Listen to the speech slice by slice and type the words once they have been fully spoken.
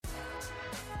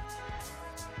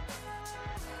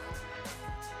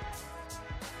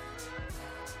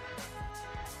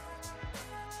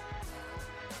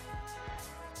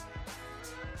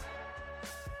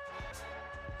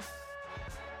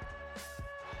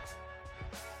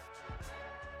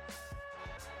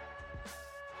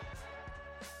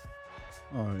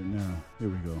All right, now here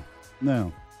we go.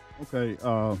 Now, okay,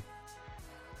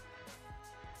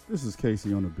 this is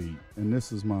Kaece on the Beat, and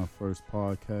this is my first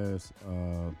podcast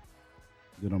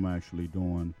that I'm actually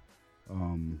doing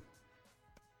um,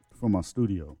 from my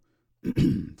studio.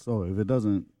 So if it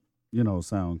doesn't,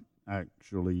 sound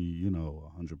actually,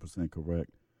 100% correct,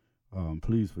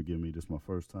 please forgive me. This is my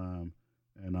first time,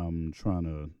 and I'm trying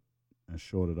to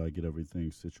ensure that I get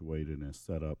everything situated and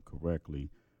set up correctly.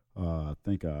 I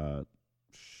think I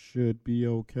should be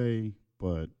okay,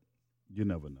 but you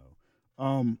never know.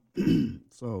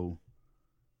 So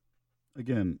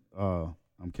again, I'm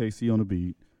Kaece on the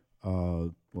beat.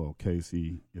 Well,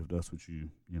 Kaece, if that's what you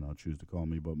choose to call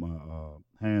me, but my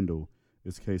handle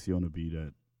is Kaece on the beat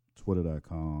at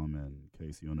twitter.com and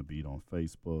Kaece on the beat on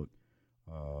Facebook.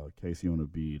 Kaece on the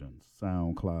beat on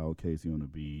SoundCloud. Kaece on the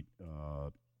beat.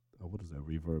 What is that?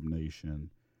 Reverb Nation.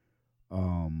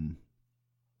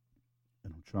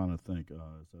 And I'm trying to think. Is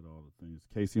that all the things?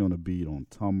 Kaece on the beat on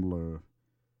Tumblr.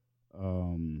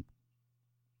 Um,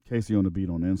 Kaece on the beat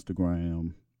on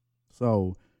Instagram.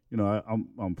 So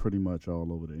I'm pretty much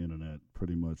all over the internet,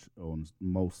 pretty much on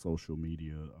most social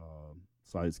media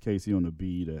sites. Kaece on the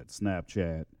beat at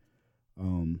Snapchat.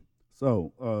 Um,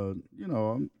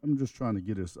 I'm just trying to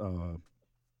get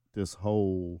this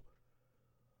whole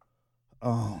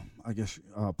I guess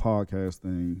podcast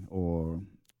thing or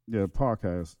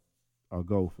podcast. I'll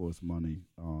go for its money.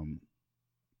 And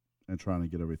trying to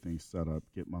get everything set up,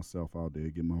 get myself out there,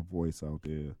 get my voice out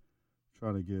there,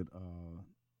 try to get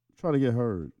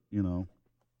heard,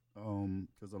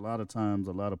 because a lot of times,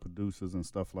 a lot of producers and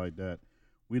stuff like that,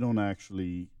 we don't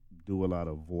actually do a lot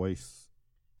of voice.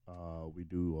 We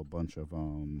do a bunch of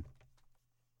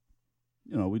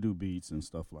we do beats and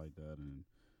stuff like that, and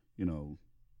you know,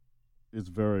 it's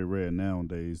very rare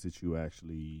nowadays that you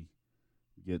actually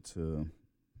get to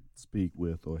speak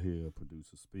with or hear a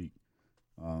producer speak.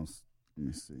 Let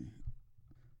me see.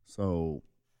 So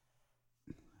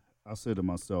I said to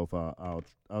myself, I'll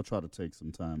try to take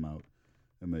some time out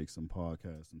and make some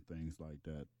podcasts and things like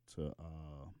that to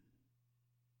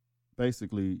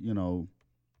basically,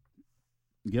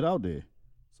 get out there.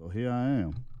 So here I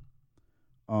am.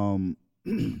 Um,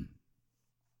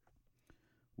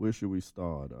 where should we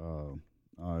start? All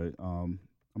right. I'm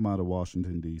out of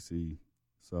Washington D.C.,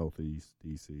 Southeast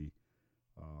D.C.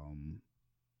 Um,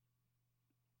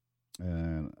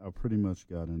 and I pretty much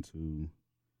got into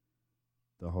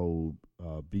the whole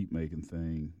beat making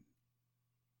thing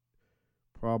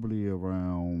probably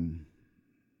around,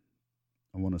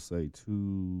 I want to say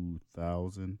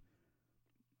 2000.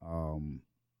 Um,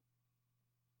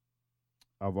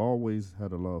 I've always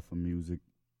had a love for music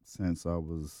since I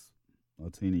was a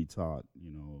teeny tot.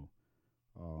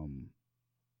 Um,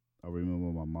 I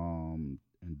remember my mom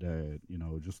and dad.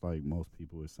 Just like most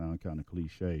people, it sounds kind of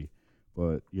cliche,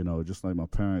 but just like my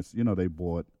parents, they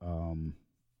bought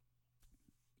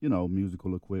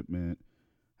musical equipment,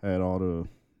 had all the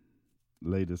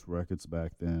latest records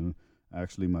back then.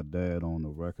 Actually, my dad owned a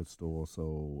record store,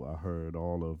 so I heard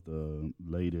all of the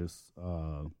latest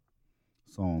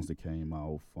songs that came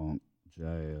out, funk,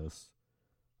 jazz,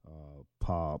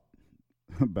 pop.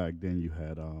 Back then, you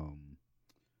had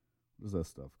what's that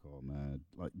stuff called, man?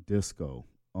 Like disco.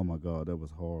 Oh my God, that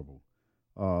was horrible.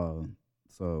 Uh,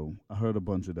 so I heard a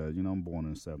bunch of that. I'm born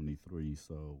in '73,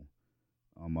 so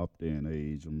I'm up there in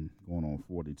age. I'm going on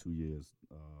 42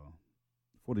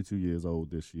 years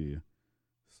old this year.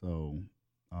 So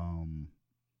um,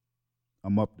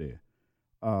 I'm up there.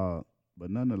 But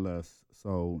nonetheless,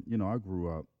 so I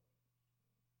grew up,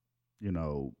 you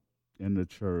know, in the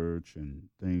church and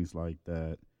things like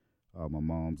that. My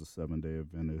mom's a 7 Day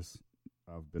Adventist.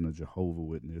 I've been a Jehovah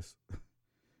Witness.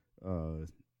 uh,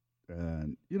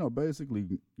 and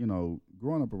basically,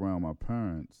 growing up around my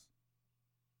parents,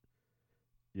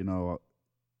 you know,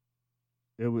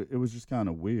 it was just kind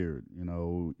of weird,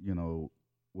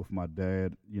 with my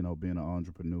dad, being an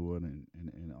entrepreneur and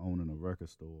owning a record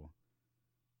store,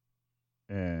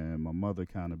 and my mother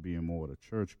kind of being more of a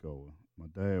churchgoer. My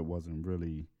dad wasn't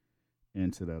really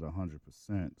into that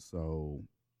 100%. So,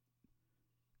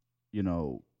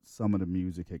 some of the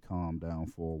music had calmed down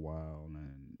for a while,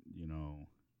 and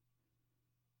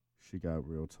she got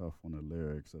real tough on the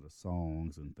lyrics of the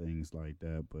songs and things like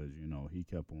that. But he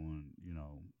kept on,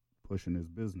 pushing his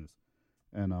business,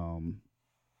 and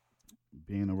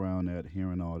being around that,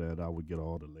 hearing all that, I would get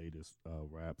all the latest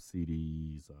rap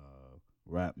CDs,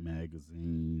 rap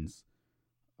magazines.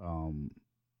 Um,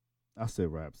 I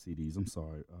said rap CDs. I'm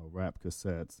sorry, rap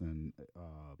cassettes and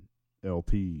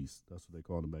LPs. That's what they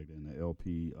called them back then. The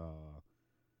LP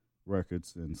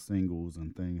records and singles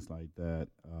and things like that.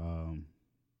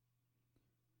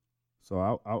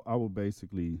 So I would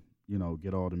basically,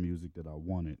 get all the music that I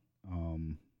wanted,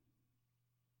 um,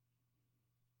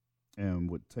 and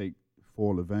would take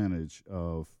full advantage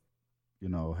of,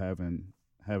 having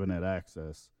that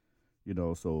access.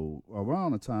 So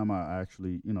around the time I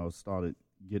actually, started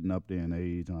getting up there in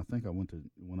age, and I think I went to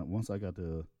once I got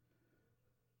to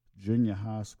junior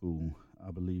high school,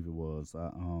 I believe it was.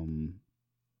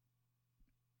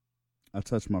 I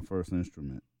touched my first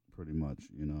instrument pretty much,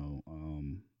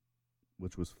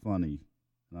 which was funny,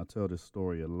 and I tell this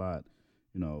story a lot.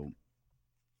 You know,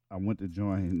 I went to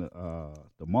join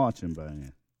the marching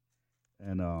band,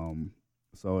 and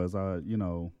so as I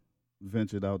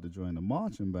ventured out to join the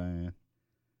marching band,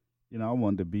 I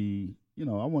wanted to be I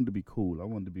wanted to be cool. I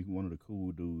wanted to be one of the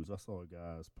cool dudes. I saw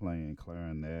guys playing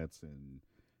clarinets and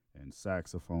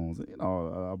saxophones, and,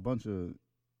 a bunch of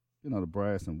the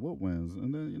brass and woodwinds,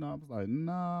 and then I was like,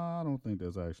 nah, I don't think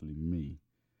that's actually me.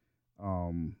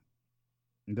 Um,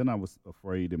 and then I was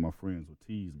afraid that my friends would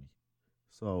tease me.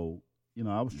 So,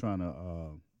 I was trying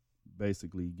to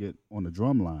basically get on the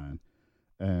drum line.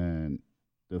 And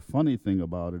the funny thing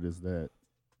about it is that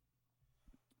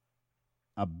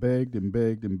I begged and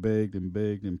begged and begged and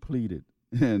begged and pleaded.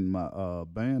 And my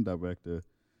band director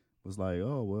was like,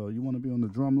 "Oh, well, you want to be on the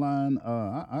drum line?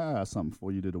 I got something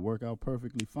for you that'll work out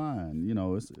perfectly fine.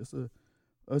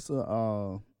 It's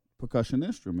a percussion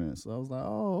instrument." So I was like,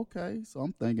 "Oh, okay." So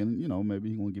I'm thinking, maybe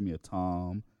he's gonna give me a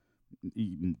tom,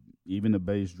 even a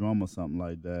bass drum or something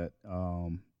like that.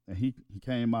 And he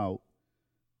came out,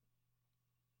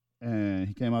 and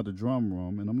he came out the drum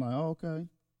room, and I'm like, "Oh, okay."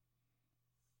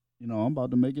 I'm about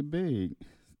to make it big.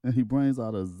 And he brings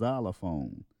out a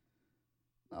xylophone.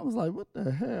 I was like, what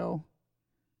the hell?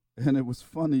 And it was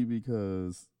funny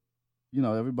because,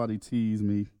 everybody teased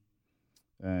me.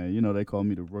 And, they called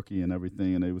me the rookie and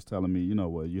everything. And they was telling me,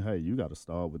 well, you got to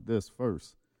start with this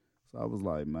first. So I was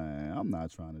like, man, I'm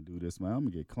not trying to do this, man. I'm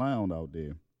going to get clowned out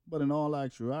there. But in all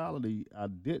actuality, I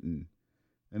didn't.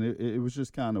 And it was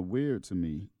just kind of weird to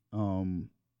me,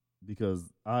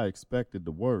 because I expected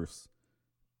the worst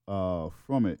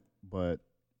from it. But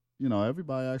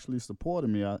everybody actually supported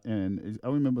me. I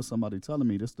remember somebody telling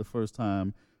me this is the first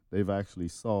time they've actually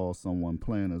saw someone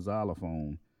playing a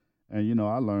xylophone. And,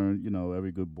 I learned,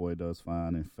 every good boy does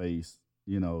fine in face,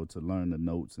 to learn the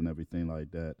notes and everything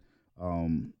like that.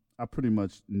 I pretty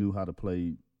much knew how to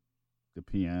play the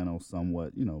piano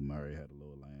somewhat. Mary had a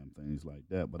little lamb, things like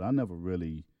that. But I never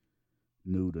really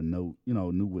knew the note,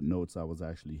 knew what notes I was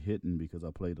actually hitting because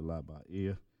I played a lot by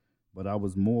ear. But I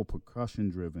was more percussion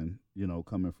driven,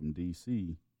 coming from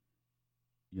DC,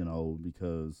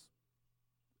 because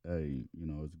hey,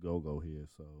 it's go go here,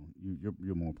 so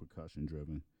you're more percussion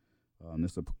driven.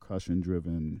 It's a percussion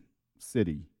driven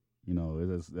city, it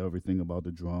has everything about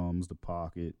the drums, the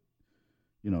pocket,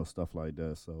 stuff like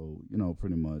that. So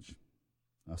pretty much,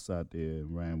 I sat there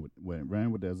and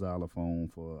ran with that xylophone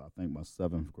for I think my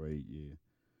seventh grade year,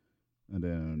 and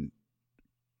then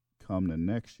come the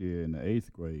next year in the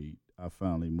eighth grade, I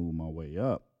finally moved my way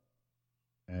up,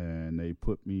 and they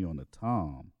put me on the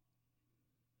tom.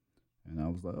 And I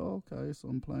was like, oh, okay, so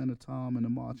I'm playing the tom in the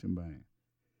marching band.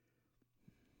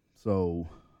 So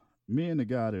me and the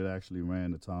guy that actually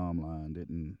ran the tom line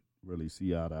didn't really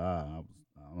see eye to eye.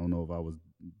 I don't know if I was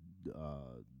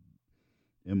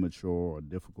immature or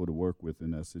difficult to work with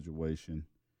in that situation.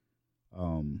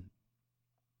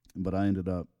 But I ended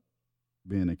up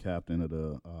being the captain of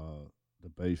the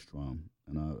bass drum,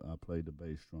 and I played the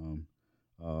bass drum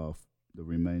the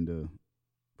remainder,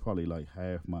 probably like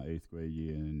half my eighth grade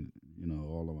year and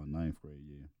all of my ninth grade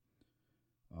year.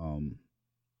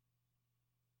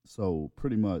 So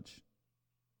pretty much,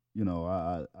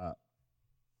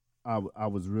 I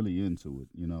was really into it.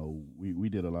 We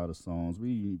did a lot of songs. We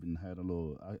even had a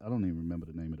little. I don't even remember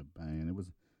the name of the band.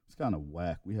 It's kind of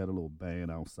whack. We had a little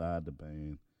band outside the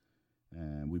band,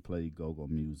 and we played go-go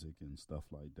music and stuff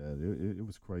like that. It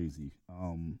was crazy.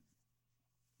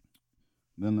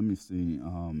 Then let me see.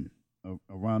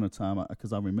 Around the time,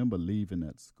 because I remember leaving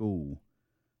at school,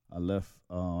 I left.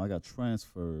 I got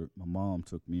transferred. My mom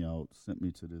took me out, sent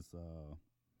me to this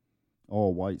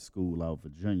all-white school out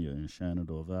Virginia in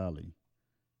Shenandoah Valley,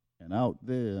 and out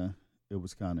there it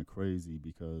was kind of crazy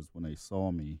because when they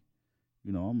saw me,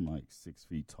 I'm like 6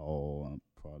 feet tall. I'm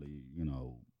probably,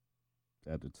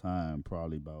 at the time,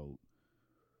 probably about,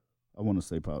 I want to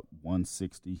say about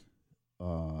 160.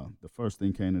 The first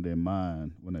thing came to their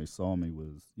mind when they saw me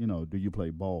was, do you play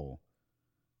ball?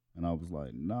 And I was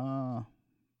like, nah.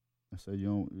 I said,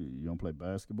 you don't play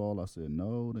basketball? I said,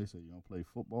 no. They said, you don't play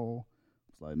football?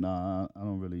 I was like, nah, I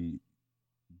don't really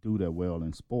do that well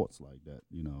in sports like that,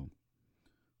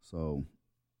 So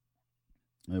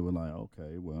They were like,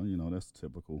 okay, well, that's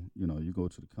typical. You go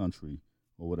to the country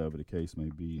or whatever the case may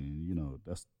be, and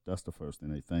that's the first thing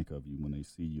they think of you when they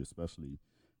see you, especially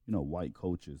white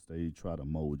coaches. They try to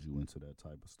mold you into that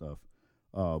type of stuff.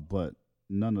 But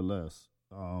nonetheless,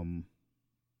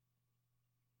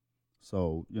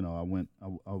 so I went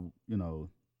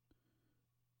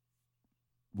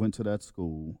to that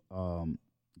school,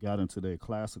 got into their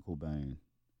classical band,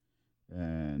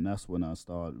 and that's when I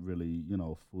started really,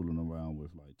 fooling around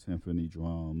with like timpani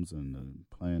drums and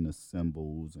playing the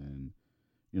cymbals and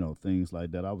things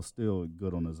like that. I was still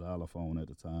good on the xylophone at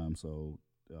the time, so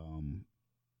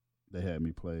they had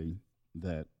me play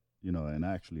that, and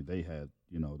actually they had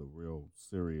the real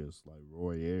serious like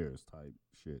Roy Ayers type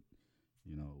shit.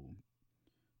 You know,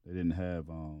 they didn't have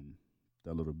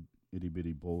that little itty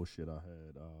bitty bullshit I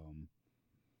had.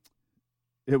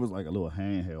 It was like a little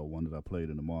handheld one that I played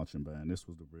in the marching band. This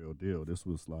was the real deal. This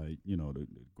was like, the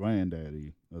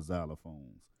granddaddy of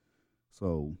xylophones.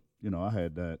 So, I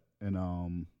had that. And,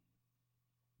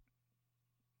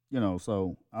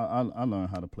 so I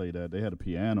learned how to play that. They had a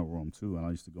piano room too, and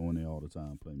I used to go in there all the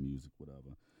time, play music,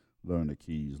 whatever, learn the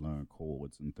keys, learn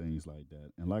chords and things like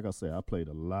that. And like I said, I played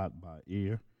a lot by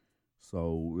ear,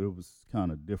 so it was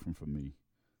kind of different for me.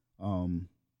 Um,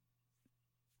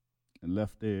 and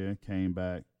left there, came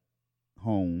back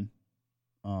home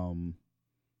um,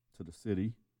 to the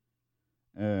city,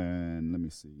 and let me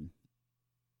see.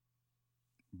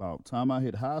 About time I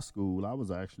hit high school, I was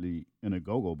actually in a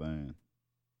go-go band.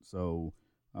 So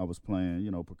I was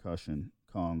playing, percussion,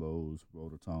 congos,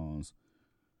 rotatons,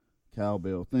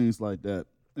 cowbell, things like that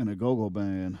in a go-go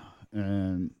band.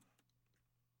 And,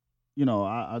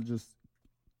 I just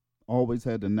always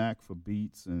had the knack for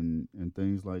beats and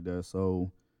things like that.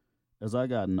 So as I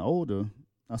gotten older,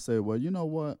 I said, well, you know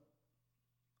what?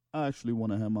 I actually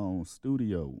want to have my own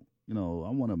studio. I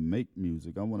want to make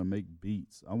music. I want to make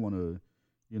beats. I want to,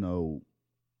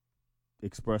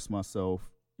 express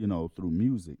myself, through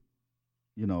music,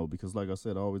 because like I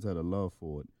said, I always had a love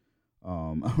for it.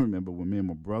 I remember when me and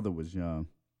my brother was young,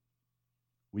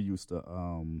 we used to,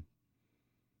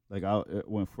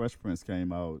 when Fresh Prince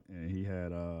came out and he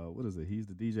had, what is it? He's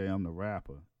the DJ, I'm the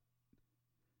rapper.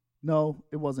 No,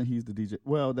 it wasn't He's the DJ.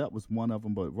 Well, that was one of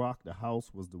them, but Rock the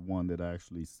House was the one that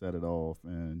actually set it off.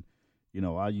 And,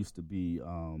 I used to be,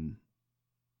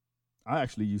 I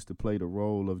actually used to play the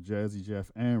role of Jazzy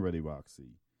Jeff and Reddy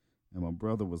Roxy. And my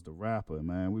brother was the rapper,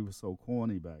 man. We were so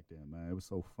corny back then, man. It was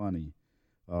so funny.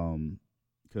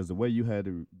 Because the way you had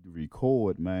to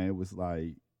record, man, it was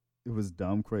like, it was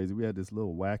dumb crazy. We had this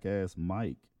little whack-ass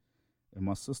mic. And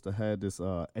my sister had this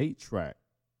 8-track.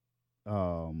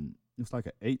 It's like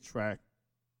an 8-track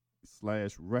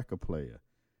 / record player.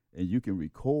 And you can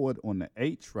record on the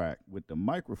 8-track with the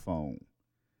microphone.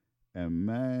 And,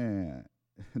 man,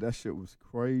 that shit was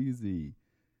crazy.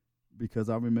 Because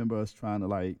I remember us trying to,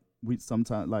 like, we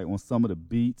sometimes, like, on some of the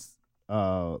beats,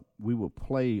 we would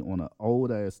play on an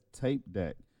old-ass tape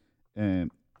deck. And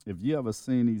if you ever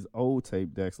seen these old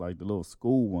tape decks, like the little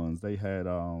school ones, they had,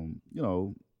 all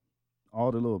the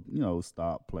little,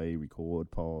 stop, play, record,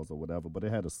 pause, or whatever, but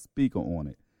it had a speaker on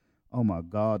it. Oh, my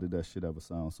God, did that shit ever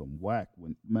sound some whack.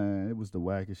 Man, it was the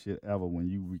wackest shit ever when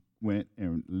you went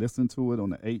and listened to it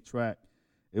on the 8-track.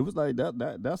 It was like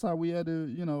that's how we had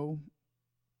to,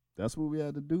 that's what we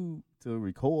had to do to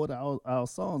record our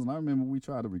songs. And I remember we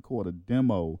tried to record a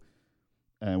demo,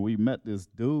 and we met this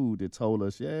dude that told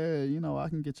us, yeah, I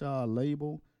can get y'all a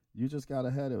label. You just got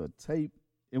to have a tape.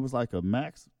 It was like a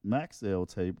Maxell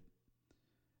tape,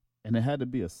 and it had to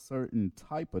be a certain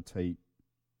type of tape.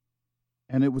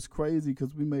 And it was crazy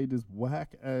because we made this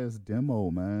whack-ass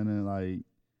demo, man. And, like,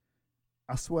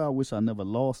 I swear I wish I never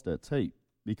lost that tape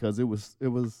because it was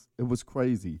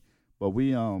crazy. But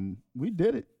we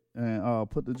did it and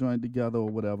put the joint together or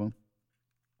whatever,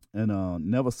 and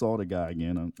never saw the guy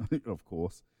again. Of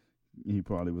course, he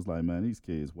probably was like, "Man, these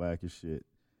kids whack as shit."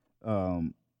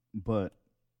 But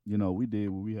we did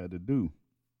what we had to do.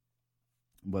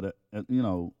 But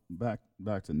back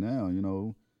to now,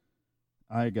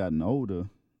 I had gotten older,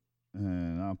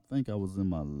 and I think I was in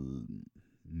my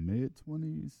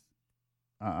mid-20s.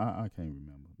 I can't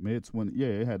remember. Mid-20s. Yeah,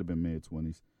 it had to be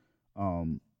mid-20s.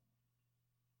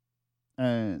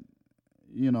 And,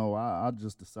 I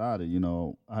just decided,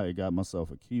 I had got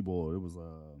myself a keyboard. It was,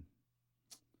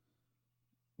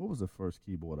 what was the first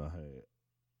keyboard I had?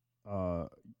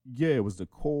 Yeah, it was the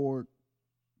Korg,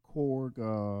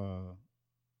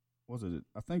 was it?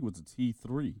 I think it was a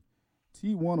T3.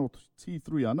 T1 or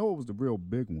T3. I know it was the real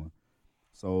big one.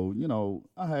 So,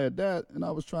 I had that, and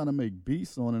I was trying to make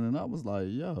beats on it, and I was like,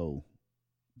 yo,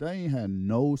 they ain't had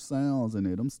no sounds in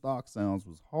it. Them stock sounds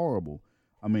was horrible.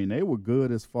 I mean, they were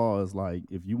good as far as like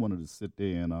if you wanted to sit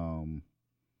there and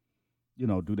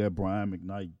do that Brian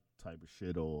McKnight type of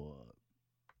shit, or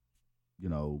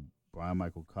Brian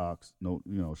Michael Cox. No,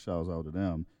 shouts out to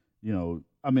them.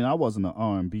 I mean, I wasn't an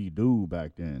R&B dude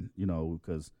back then,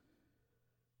 because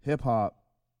hip hop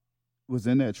was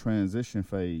in that transition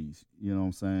phase. You know what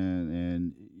I'm saying?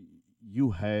 And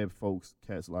you had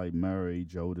cats like Murray,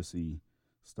 Jodeci,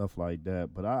 stuff like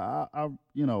that. But I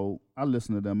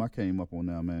listened to them. I came up on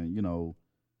them, man.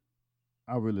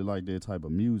 I really like their type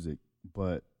of music,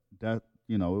 but that,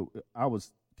 I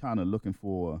was kind of looking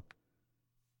for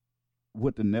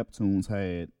what the Neptunes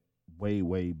had way,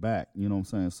 way back. You know what I'm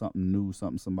saying? Something new,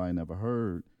 something somebody never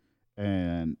heard.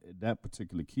 And that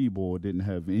particular keyboard didn't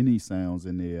have any sounds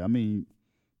in there. I mean,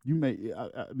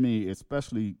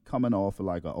 especially coming off of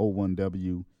like a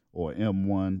 01W or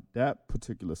M1, that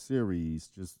particular series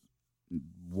just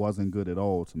wasn't good at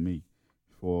all to me,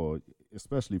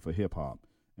 especially for hip hop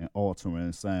and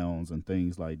altering sounds and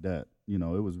things like that. It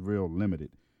was real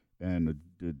limited. And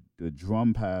the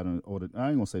drum pattern, I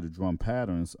ain't gonna say the drum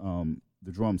patterns,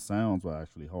 the drum sounds were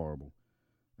actually horrible.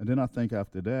 And then I think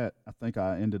after that,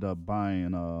 I ended up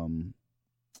buying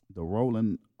the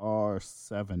Roland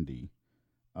R70.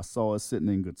 I saw it sitting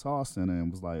in Guitar Center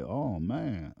and was like, oh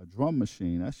man, a drum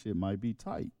machine, that shit might be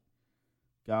tight.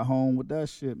 Got home with that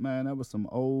shit, man. That was some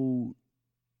old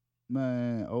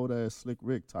ass Slick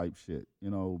Rick type shit,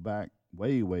 back,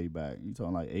 way, way back. You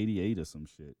talking like 88 or some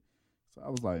shit. So I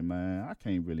was like, man, I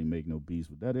can't really make no beats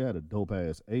with that. It had a dope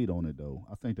ass 8 on it though.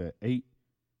 I think that 8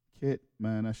 kit,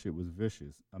 man, that shit was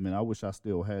vicious. I mean, I wish I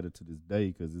still had it to this day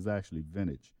because it's actually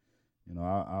vintage.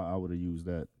 I would have used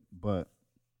that, but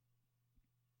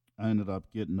I ended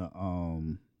up getting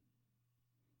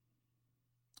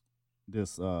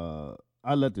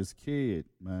I let this kid,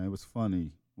 man, it was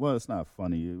funny. Well, it's not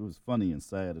funny. It was funny and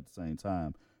sad at the same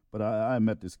time. But I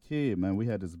met this kid, man. We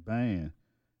had this band,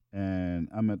 and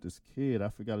I met this kid. I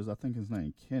think his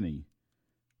name Kenny,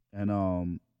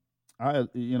 and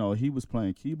he was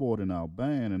playing keyboard in our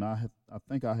band, and I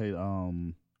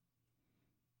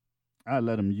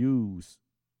let him use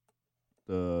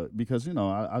because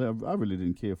I really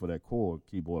didn't care for that chord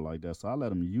keyboard like that, so I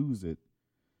let him use it.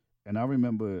 And I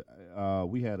remember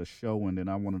we had a show, and then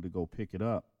I wanted to go pick it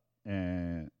up,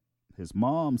 and his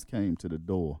mom's came to the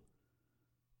door,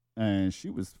 and she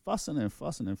was fussing and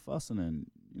fussing and fussing, and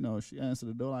she answered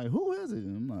the door like, "Who is it?"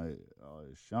 And I'm like, "Oh,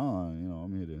 it's Sean.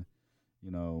 I'm here to,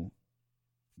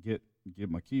 get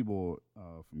my keyboard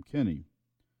from Kenny."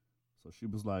 So she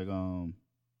was like,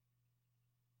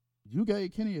 "You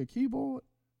gave Kenny a keyboard?"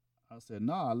 I said,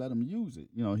 "Nah, I let him use it.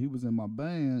 He was in my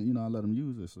band. I let him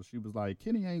use it." So she was like,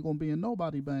 "Kenny ain't gonna be in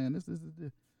nobody band. This."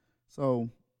 So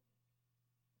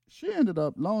she ended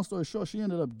up, long story short,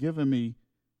 giving me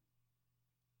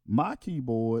my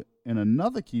keyboard and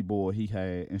another keyboard he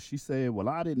had, and she said, "Well,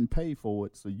 I didn't pay for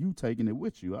it, so you taking it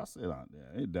with you." I said,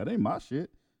 "That ain't my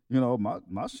shit.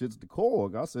 My shit's the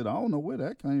Korg." I said, "I don't know where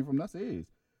that came from. That's his."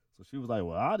 So she was like,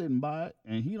 "Well, I didn't buy it,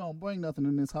 and he don't bring nothing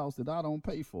in this house that I don't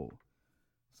pay for.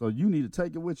 So you need to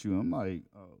take it with you." I'm like,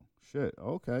 "Oh, shit,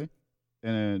 okay."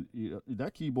 And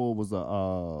that keyboard was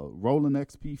a Roland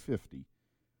XP50.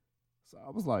 So I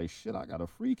was like, shit, I got a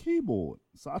free keyboard.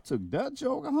 So I took that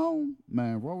joker home.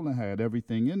 Man, Roland had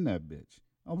everything in that bitch.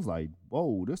 I was like,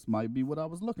 whoa, this might be what I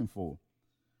was looking for.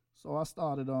 So I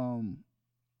started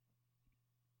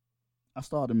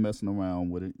messing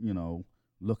around with it,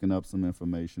 looking up some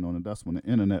information on it. That's when the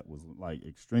internet was like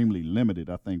extremely limited.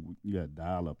 I think you had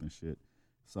dial-up and shit.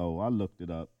 So I looked it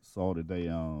up, saw that they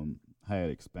had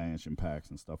expansion packs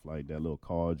and stuff like that, little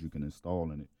cards you can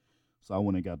install in it. So I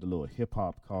went and got the little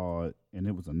hip-hop card, and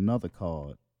it was another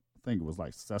card. I think it was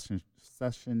like session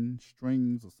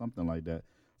strings or something like that.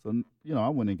 So, I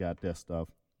went and got that stuff.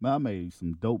 Man, I made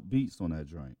some dope beats on that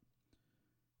joint.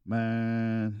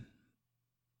 Man,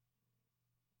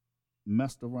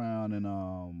 messed around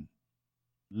and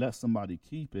let somebody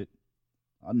keep it.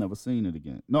 I never seen it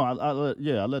again. No, I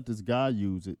let this guy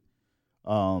use it.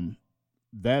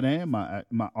 That and my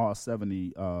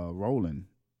R70 Roland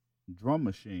drum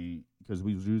machine, because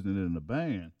we was using it in the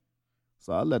band.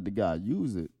 So I let the guy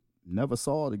use it. Never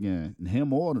saw it again.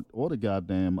 Him or the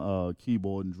goddamn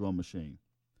keyboard and drum machine.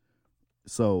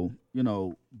 So,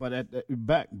 but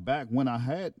back when I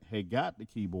had got the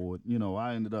keyboard,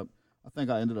 I ended up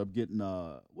getting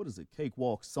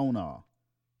Cakewalk Sonar,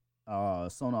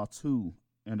 Sonar 2,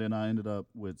 and then I ended up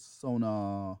with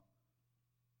Sonar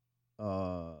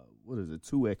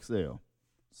 2XL.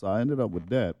 So I ended up with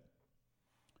that.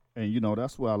 And,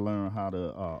 that's where I learned how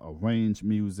to arrange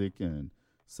music and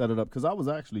set it up because I was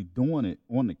actually doing it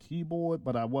on the keyboard,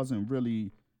 but I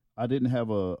didn't have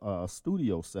a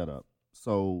studio set up.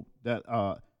 So that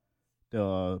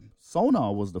the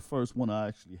Sonar was the first one I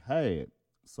actually had.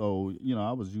 So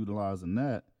I was utilizing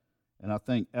that, and I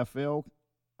think FL.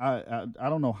 I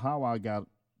don't know how I got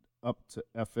up to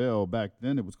FL back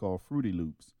then. It was called Fruity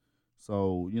Loops.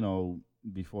 So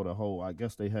before the whole, I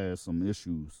guess they had some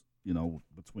issues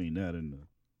between that and the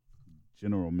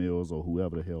General Mills or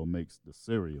whoever the hell makes the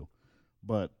cereal.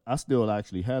 But I still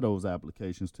actually had those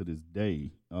applications to this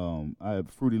day. I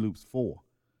had Fruity Loops 4.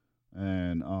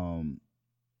 And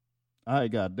I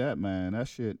got that, man. That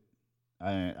shit,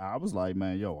 I was like,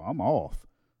 man, yo, I'm off.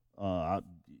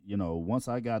 Once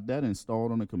I got that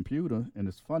installed on the computer, and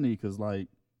it's funny because, like,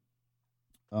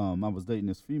 I was dating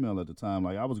this female at the time.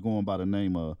 Like, I was going by the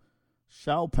name of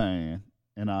Chopin,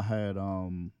 and I had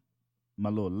my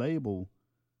little label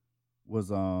was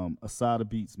Asada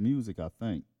Beats Music, I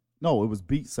think. No, it was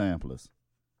Beat Samplers,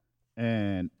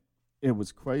 and it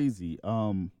was crazy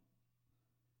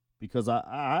because I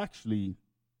actually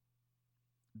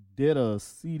did a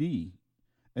CD,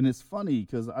 and it's funny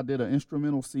because I did an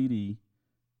instrumental CD,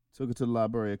 took it to the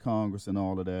Library of Congress and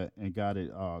all of that, and got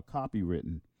it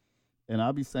copywritten. And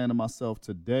I be saying to myself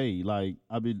today, like,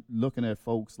 I be looking at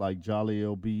folks like Jolly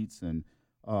L Beats, and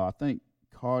I think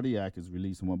Cardiac is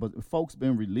releasing one, but folks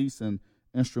been releasing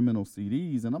instrumental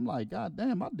CDs, and I'm like, God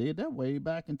damn, I did that way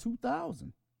back in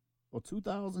 2000 or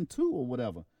 2002 or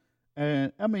whatever.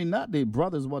 And I mean, not that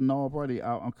brothers wasn't already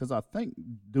out, because I think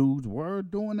dudes were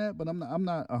doing that, but I'm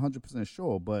not 100%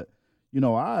 sure. But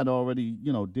I had already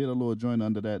did a little joint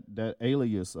under that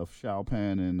alias of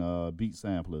Chopin and Beat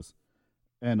Samplers,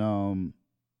 and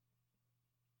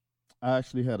I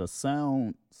actually had a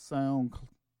SoundClick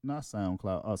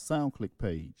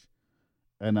page,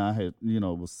 and I had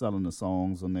was selling the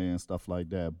songs on there and stuff like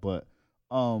that. But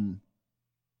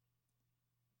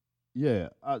yeah,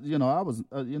 I was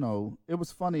it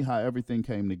was funny how everything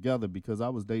came together, because I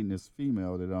was dating this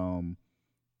female that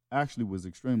actually was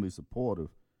extremely supportive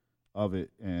of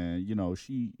it, and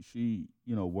she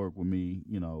worked with me.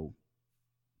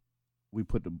 We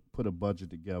put a budget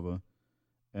together,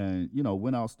 and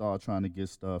when I started trying to get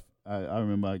stuff, I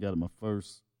remember I got my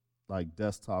first like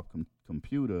desktop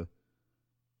computer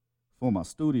for my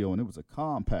studio, and it was a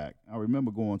compact. I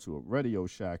remember going to a Radio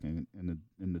Shack, and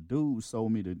the dude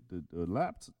sold me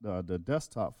the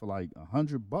desktop for like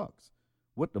 $100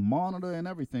 with the monitor and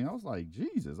everything. I was like,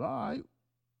 Jesus, all right.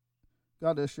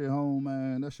 Got that shit home,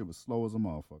 man. That shit was slow as a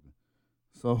motherfucker.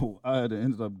 So I had to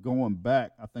ended up going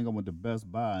back. I think I went to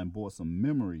Best Buy and bought some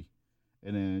memory,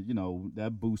 and then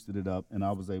that boosted it up, and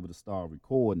I was able to start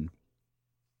recording.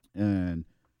 And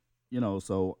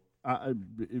so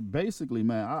basically,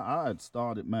 man, I had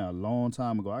started, man, a long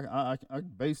time ago. I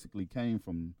basically came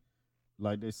from,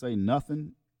 like they say,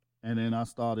 nothing, and then I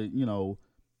started,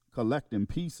 collecting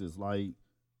pieces. Like,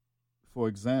 for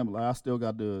example, I still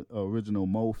got the original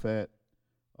MoFat,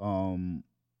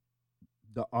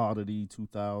 the Oddity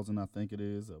 2000, I think it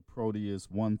is, a Proteus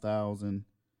 1000,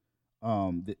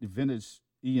 the vintage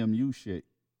EMU shit,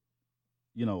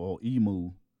 or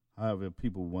EMU, however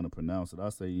people want to pronounce it. I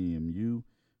say EMU.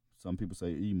 Some people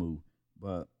say EMU,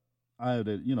 but I have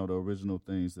the the original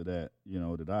things that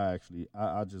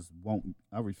I just won't.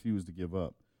 I refuse to give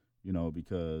up,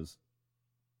 because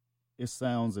it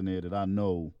sounds in there that I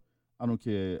know. I don't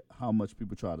care how much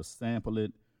people try to sample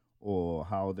it, or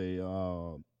how they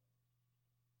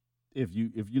if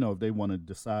they want to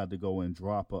decide to go and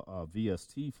drop a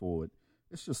VST for it,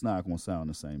 it's just not gonna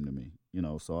sound the same to me,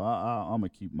 So I'm gonna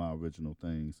keep my original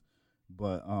things,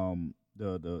 but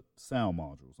the sound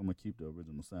modules. I'm gonna keep the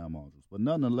original sound modules, but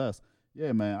nonetheless,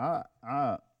 yeah, man,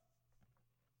 I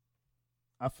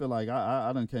feel like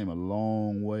I done came a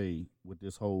long way with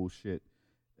this whole shit,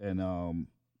 and I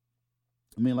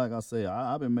mean, like I say,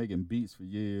 I've been making beats for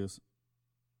years,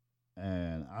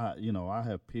 and I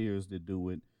have peers that do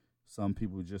it. Some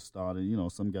people just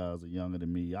started, some guys are younger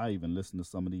than me. I even listen to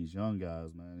some of these young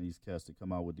guys, man, these cats that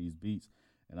come out with these beats,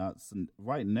 and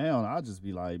right now I just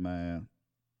be like, man,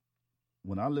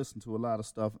 when I listen to a lot of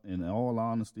stuff, in all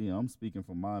honesty, I'm speaking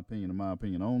from my opinion and my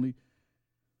opinion only,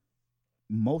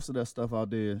 most of that stuff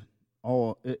out there,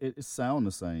 it sound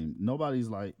the same. Nobody's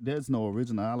like, there's no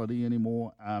originality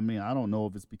anymore. I mean, I don't know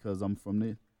if it's because I'm from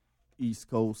the East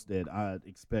Coast that I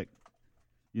expect,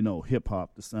 hip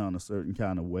hop to sound a certain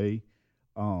kind of way.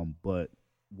 But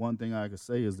one thing I could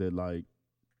say is that, like,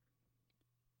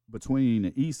 between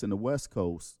the East and the West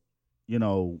Coast,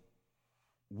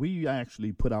 we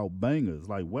actually put out bangers.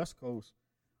 Like, West Coast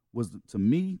was, to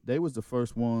me, they was the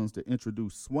first ones to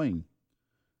introduce swing.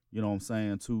 you know what I'm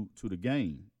saying, to the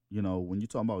game. You know, when you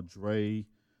talking about Dre,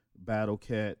 Battle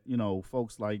Cat, you know,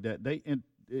 folks like that,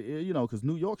 you know, because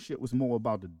New York shit was more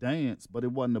about the dance, but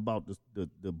it wasn't about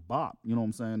the bop. You know what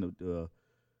I'm saying?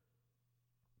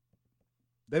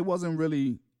 They wasn't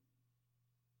really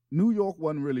New York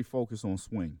wasn't really focused on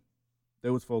swing. They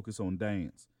was focused on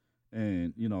dance,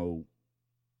 and you know,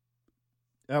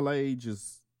 L.A.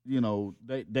 just you know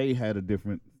they had a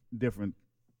different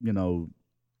you know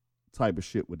type of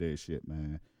shit with their shit,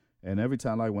 man. And every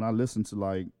time, like when I listen to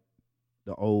like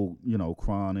the old, you know,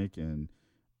 Chronic and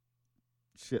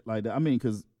shit like that. I mean,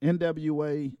 because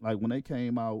NWA, like when they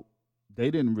came out,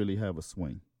 they didn't really have a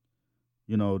swing.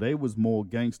 You know, they was more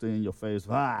gangster in your face,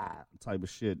 type of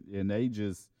shit. And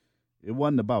it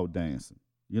wasn't about dancing.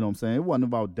 You know what I'm saying? It wasn't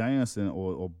about dancing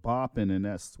or bopping in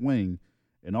that swing.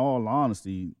 In all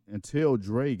honesty, until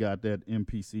Dre got that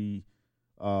MPC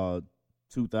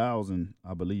 2000,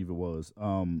 I believe it was.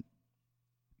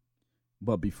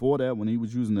 But before that, when he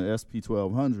was using the SP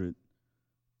 1200,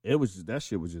 it was just, that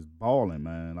shit was just balling,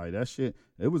 man. Like that shit,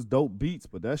 it was dope beats,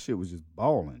 but that shit was just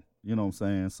balling. You know what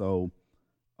I'm saying? So,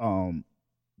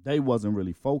 they wasn't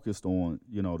really focused on,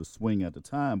 you know, the swing at the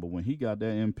time. But when he got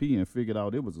that MP and figured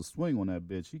out it was a swing on that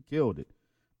bitch, he killed it.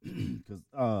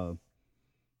 Because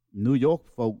New York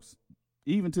folks,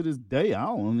 even to this day, I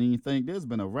don't even think there's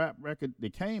been a rap record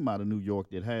that came out of New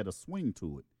York that had a swing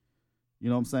to it. You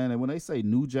know what I'm saying? And when they say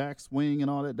New Jack swing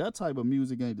and all that, that type of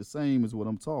music ain't the same as what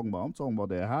I'm talking about. I'm talking about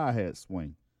that hi-hat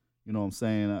swing. You know what I'm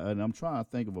saying? And I'm trying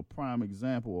to think of a prime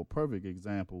example or perfect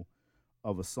example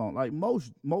of a song. Like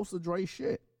most of Dre's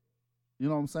shit. You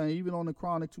know what I'm saying? Even on the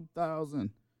Chronic 2000,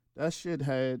 that shit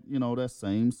had, you know, that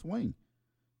same swing.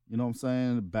 You know what I'm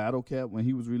saying? Battle Cat, when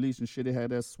he was releasing shit, it had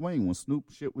that swing. When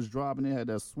Snoop shit was dropping, it had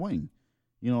that swing.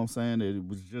 You know what I'm saying? It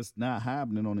was just not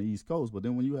happening on the East Coast. But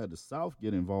then when you had the South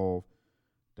get involved,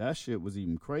 that shit was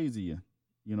even crazier.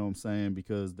 You know what I'm saying?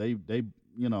 Because they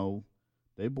you know,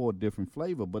 they brought different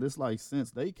flavor. But it's like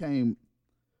since they came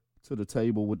to the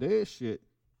table with their shit,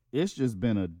 it's just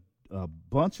been a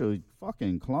bunch of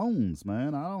fucking clones,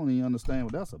 man. I don't even understand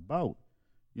what that's about.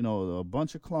 You know, a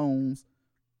bunch of clones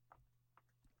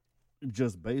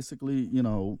just basically, you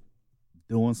know,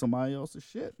 doing somebody else's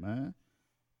shit, man.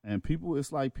 And people,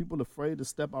 it's like people afraid to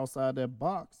step outside that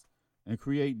box and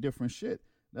create different shit.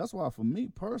 That's why for me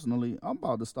personally, I'm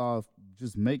about to start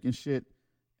just making shit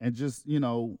and just, you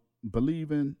know,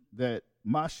 believing that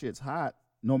my shit's hot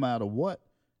no matter what.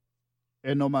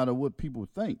 And no matter what people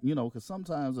think, you know, because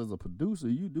sometimes as a producer,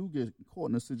 you do get caught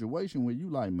in a situation where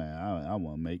you like, man, I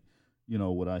want to make, you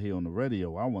know, what I hear on the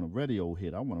radio. I want a radio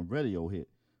hit. I want a radio hit.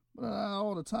 But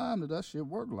all the time that shit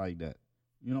work like that.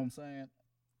 You know what I'm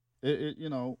saying? You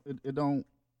know, it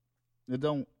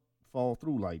don't fall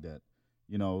through like that.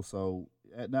 You know, so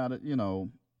now that, you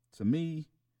know, to me,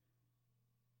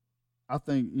 I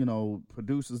think, you know,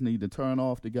 producers need to turn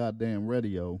off the goddamn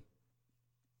radio.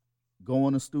 Go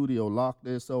in the studio, lock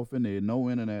themselves in there, no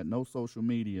internet, no social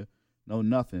media, no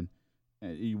nothing,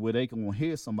 where they can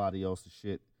hear somebody else's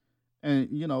shit, and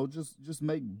you know, just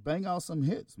bang out some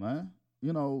hits, man.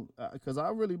 You know, because I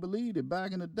really believe that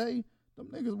back in the day, them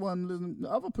niggas wasn't listening. The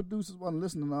other producers wasn't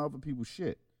listening to other people's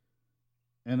shit,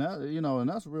 and that, you know, and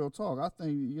that's real talk. I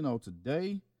think, you know,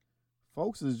 today,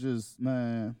 folks is just,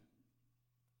 man,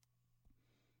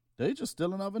 they just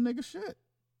stealing other niggas' shit.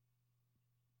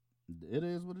 It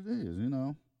is what it is, you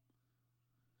know.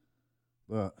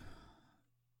 But,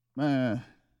 man,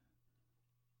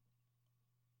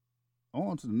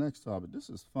 on to the next topic. This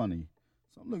is funny.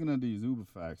 So I'm looking at these Uber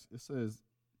facts. It says,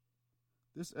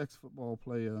 this ex-football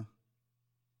player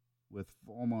with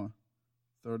former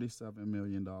 $37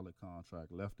 million contract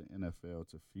left the NFL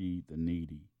to feed the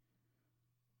needy.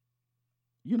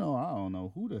 You know, I don't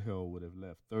know who the hell would have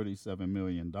left $37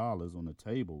 million on the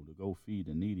table to go feed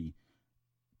the needy.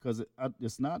 Because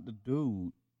it's not the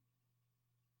dude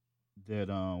that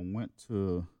went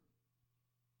to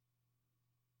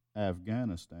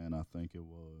Afghanistan, I think it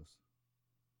was.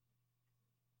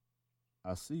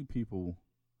 I see people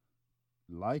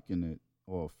liking it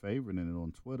or favoring it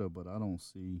on Twitter, but I don't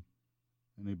see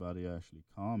anybody actually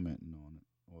commenting on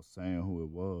it or saying who it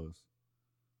was.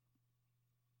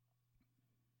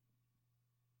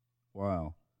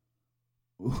 Wow.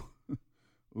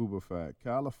 Uber fact.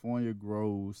 California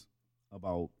grows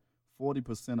about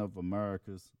 40% of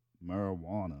America's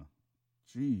marijuana.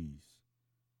 Jeez.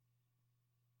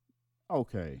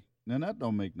 Okay. Now that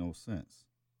don't make no sense.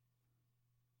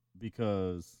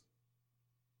 Because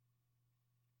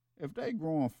if they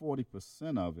growing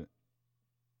 40% of it,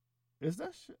 is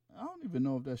that shit? I don't even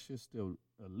know if that shit's still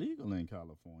illegal in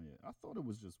California. I thought it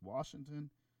was just Washington,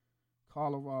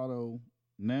 Colorado,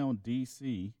 now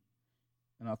DC,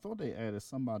 and I thought they added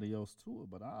somebody else to it,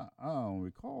 but I don't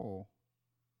recall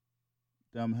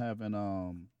them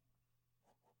having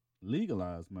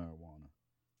legalized marijuana.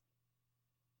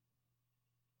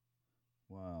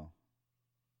 Wow.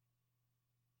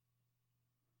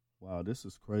 Wow, this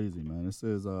is crazy, man. It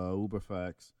says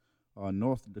Uberfax,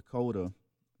 North Dakota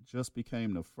just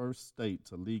became the first state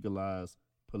to legalize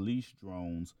police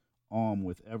drones armed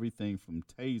with everything from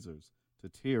tasers to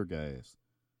tear gas.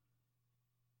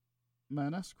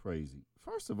 Man, that's crazy.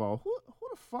 First of all, who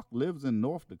the fuck lives in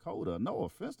North Dakota? No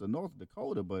offense to North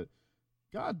Dakota, but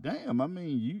goddamn, I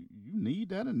mean, you need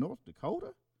that in North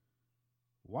Dakota?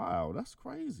 Wow, that's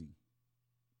crazy.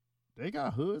 They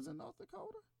got hoods in North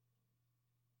Dakota?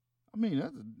 I mean,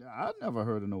 I never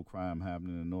heard of no crime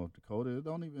happening in North Dakota. It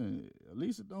don't even, at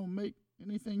least it don't make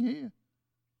anything here.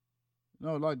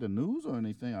 No, like the news or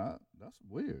anything. That's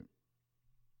weird.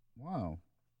 Wow,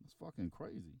 that's fucking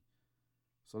crazy.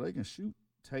 So they can shoot,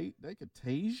 they could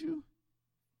tase you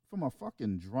from a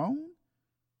fucking drone?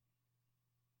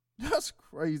 That's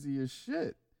crazy as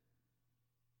shit.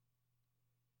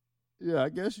 Yeah, I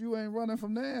guess you ain't running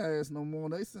from their ass no more.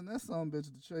 They send that son bitch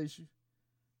to chase you.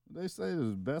 They say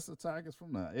the best attack is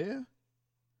from the air?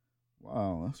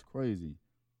 Wow, that's crazy.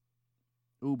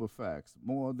 Uber facts.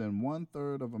 More than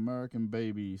 1/3 of American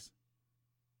babies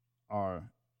are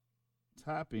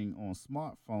tapping on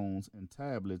smartphones and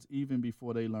tablets even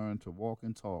before they learn to walk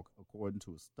and talk, according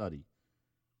to a study.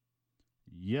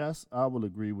 Yes, I will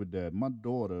agree with that. My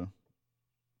daughter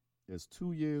is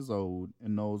 2 years old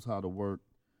and knows how to work.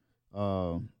 We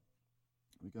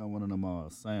got one of them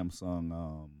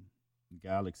Samsung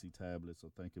Galaxy tablets. I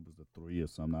think it was the 3 or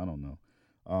something. I don't know.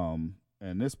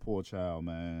 And this poor child,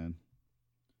 man,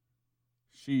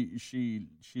 she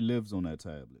lives on that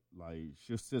tablet. Like,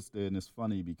 she sits there, and it's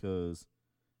funny because,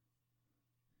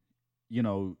 you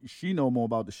know, she know more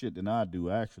about the shit than I do,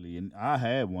 actually. And I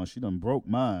had one. She done broke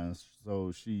mine,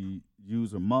 so she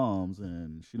used her mom's,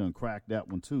 and she done cracked that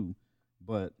one too.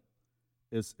 But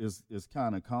it's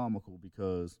kind of comical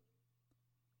because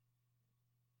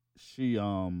she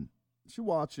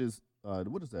watches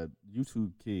what is that,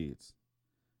 YouTube Kids,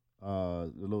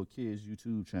 the little kids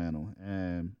YouTube channel,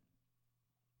 and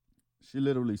she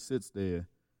literally sits there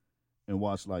and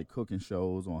watch like cooking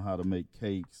shows on how to make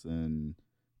cakes and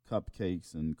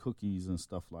cupcakes and cookies and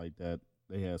stuff like that.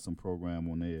 They had some program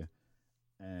on there,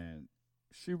 and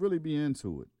she really be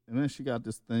into it. And then she got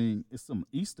this thing, it's some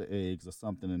Easter eggs or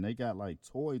something, and they got like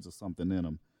toys or something in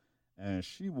them. And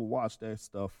she will watch that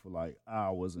stuff for like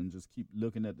hours and just keep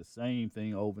looking at the same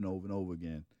thing over and over and over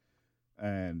again.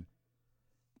 And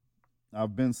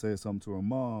I've been saying something to her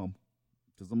mom,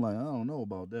 because I'm like, I don't know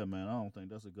about that, man. I don't think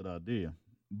that's a good idea.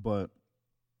 But,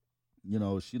 you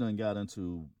know, she done got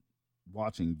into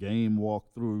watching game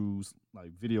walkthroughs,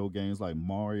 like video games like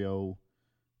Mario.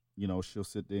 You know, she'll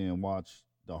sit there and watch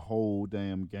the whole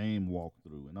damn game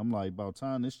walkthrough. And I'm like, by the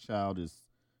time this child is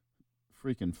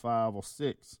freaking 5 or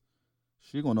 6,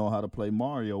 she gonna know how to play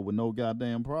Mario with no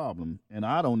goddamn problem. And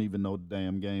I don't even know the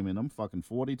damn game, and I'm fucking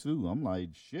 42. I'm like,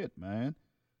 shit, man.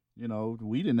 You know,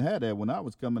 we didn't have that when I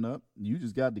was coming up. You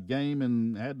just got the game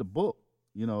and had the book,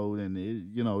 you know, and,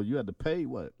 you had to pay,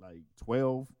 what, like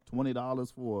 $12,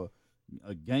 $20 for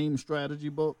a game strategy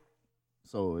book.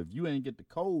 So if you ain't get the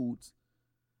codes,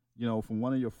 you know, from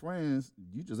one of your friends,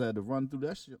 you just had to run through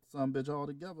that shit, some bitch, all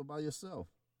together by yourself.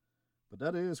 But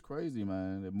that is crazy,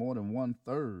 man. That more than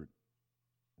 1/3.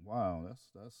 Wow,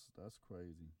 that's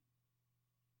crazy.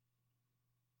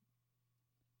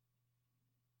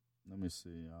 Let me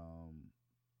see.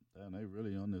 Damn, they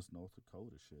really on this North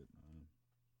Dakota shit, man.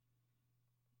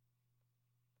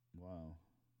 Wow.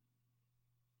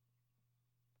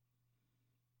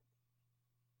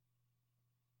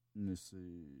 Let me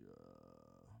see.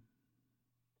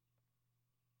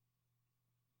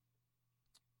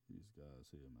 These guys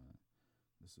here, man.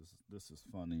 This is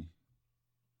funny.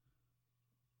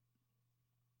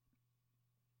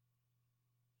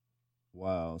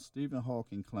 Wow. Stephen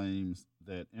Hawking claims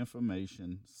that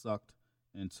information sucked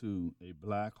into a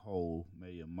black hole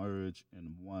may emerge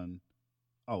in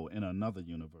another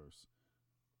universe.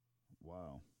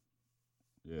 Wow.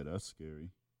 Yeah, that's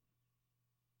scary.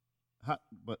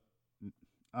 But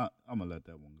I'm gonna let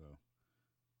that one go.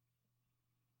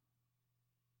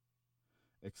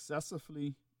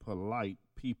 Excessively polite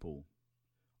people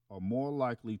are more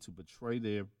likely to betray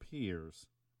their peers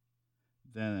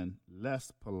than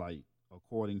less polite,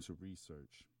 according to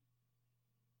research.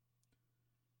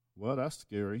 Well, that's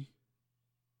scary,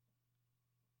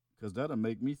 because that'll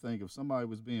make me think if somebody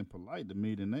was being polite to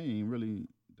me, then they ain't really,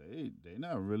 they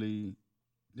not really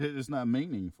It's not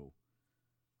meaningful.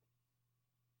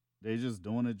 They're just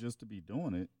doing it just to be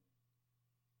doing it.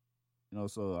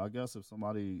 So I guess if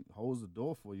somebody holds the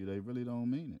door for you, they really don't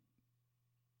mean it.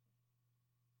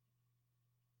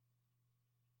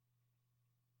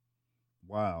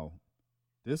 Wow.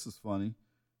 This is funny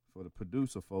for the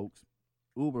producer folks.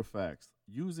 Uber facts.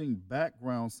 Using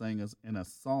background singers in a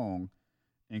song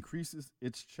increases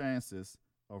its chances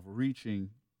of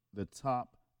reaching the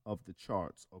top of the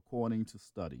charts, according to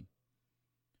study.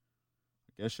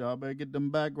 I guess y'all better get them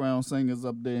background singers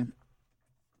up there.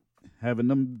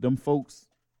 Having them folks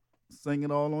sing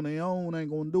it all on their own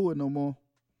ain't gonna do it no more.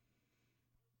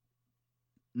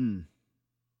 Mm.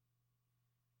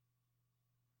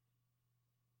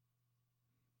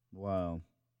 Wow.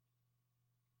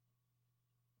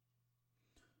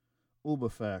 Uber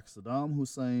facts. Saddam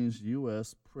Hussein's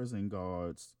U.S. prison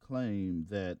guards claim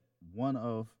that one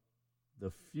of the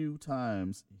few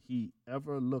times he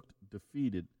ever looked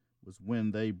defeated was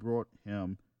when they brought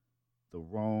him the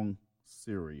wrong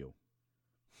cereal.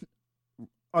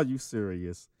 Are you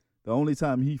serious? The only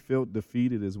time he felt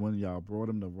defeated is when y'all brought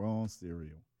him the wrong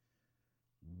cereal.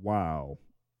 Wow.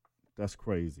 That's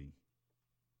crazy.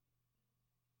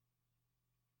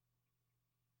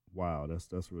 Wow,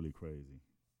 that's really crazy.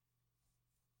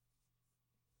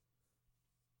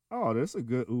 Oh, that's a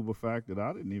good Uber fact that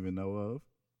I didn't even know of.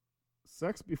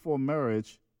 Sex before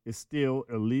marriage is still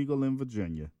illegal in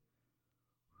Virginia.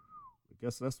 I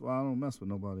guess that's why I don't mess with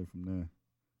nobody from there.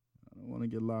 I don't want to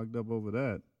get locked up over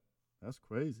that. That's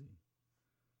crazy.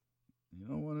 You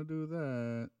don't want to do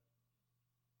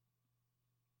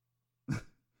that.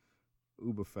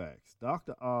 Uber facts.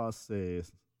 Dr. Oz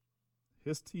says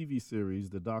his TV series,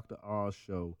 The Dr. Oz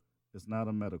Show, is not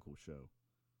a medical show.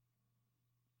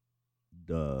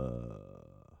 Duh.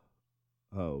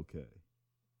 Okay.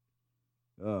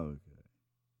 Okay.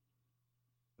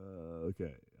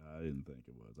 Okay. I didn't think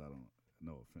it was. I don't.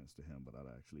 No offense to him, but I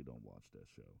actually don't watch that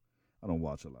show. I don't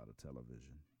watch a lot of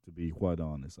television, to be quite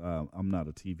honest. I'm not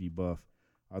a TV buff.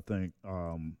 I think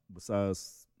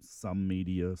besides some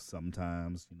media,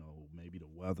 sometimes maybe the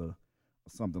weather or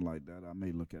something like that, I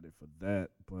may look at it for that.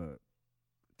 But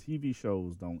TV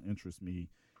shows don't interest me.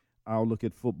 I'll look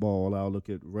at football. I'll look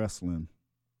at wrestling,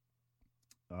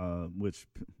 which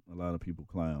a lot of people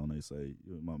clown. They say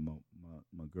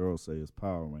my girls say it's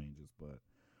Power Rangers, but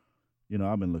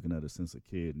I've been looking at it since a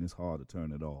kid, and it's hard to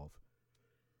turn it off.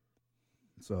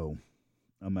 So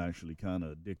I'm actually kind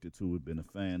of addicted to it. Been a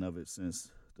fan of it since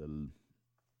the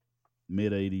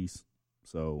mid '80s.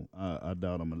 So I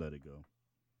doubt I'm gonna let it go.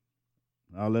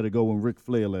 I'll let it go when Ric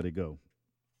Flair let it go,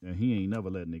 and he ain't never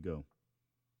letting it go.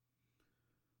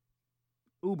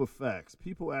 Uber facts.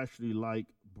 People actually like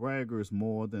braggers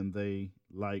more than they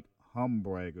like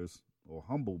humbraggers or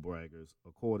humble braggers,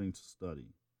 according to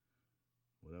study.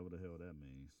 Whatever the hell that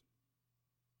means.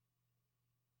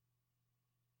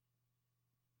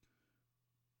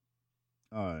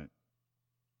 All right.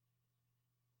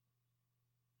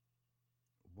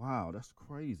 Wow, that's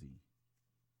crazy.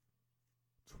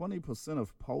 20%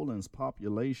 of Poland's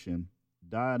population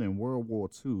died in World War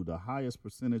II, the highest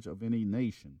percentage of any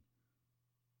nation.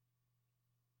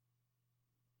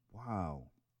 Wow,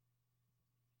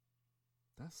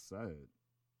 that's sad.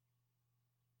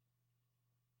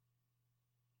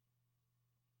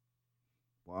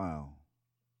 Wow.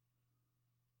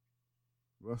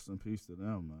 Rest in peace to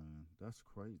them, man. That's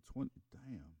crazy. 20,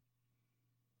 damn.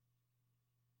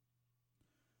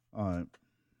 All right.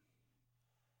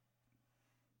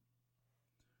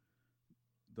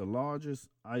 The largest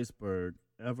iceberg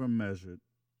ever measured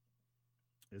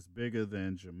is bigger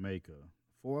than Jamaica,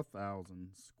 4,000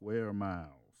 square miles.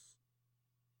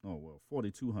 Oh, well,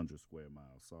 4,200 square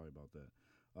miles. Sorry about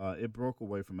that. It broke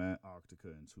away from Antarctica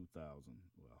in 2000.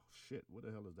 Well, shit, where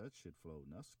the hell is that shit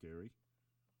floating? That's scary.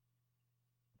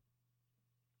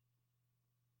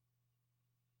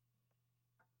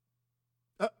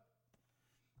 Uh,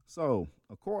 so,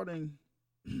 according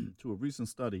to a recent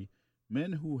study,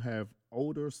 men who have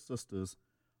older sisters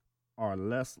are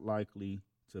less likely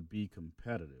to be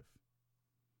competitive.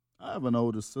 I have an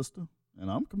older sister, and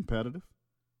I'm competitive.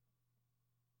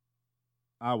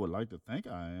 I would like to think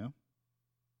I am.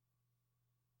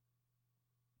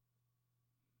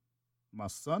 My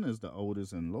son is the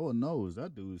oldest, and Lord knows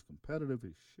that dude is competitive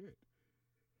as shit.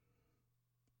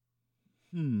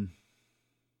 Hmm.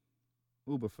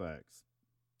 Uber facts.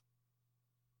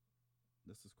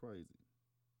 This is crazy.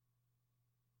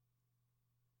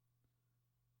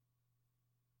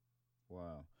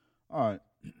 Wow. All right.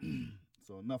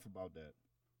 So enough about that.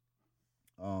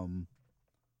 Um.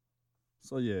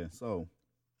 So yeah. So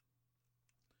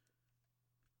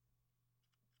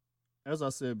as I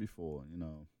said before,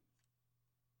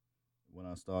 when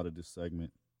I started this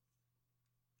segment,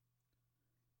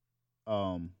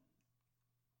 um,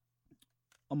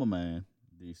 I'm a man,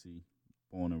 DC,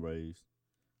 born and raised.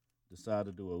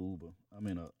 Decided to do a Uber. I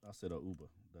said a Uber.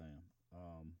 Damn.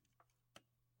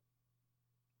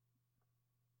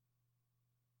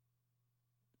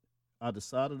 I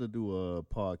decided to do a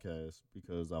podcast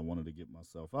because I wanted to get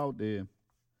myself out there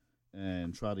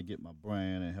and try to get my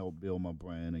brand and help build my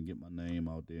brand and get my name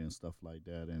out there and stuff like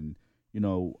that. And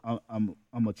I'm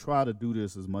gonna try to do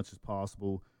this as much as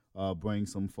possible. Bring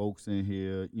some folks in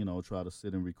here. Try to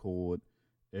sit and record,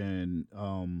 and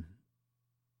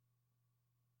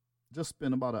just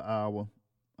spend about an hour.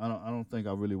 I don't think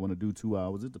I really want to do 2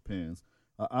 hours. It depends.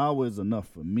 An hour is enough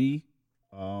for me.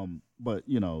 But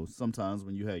sometimes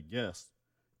when you had guests,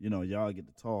 y'all get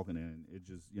to talking and it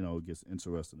just gets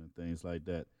interesting and things like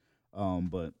that.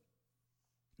 But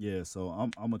yeah, so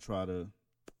I'm gonna try to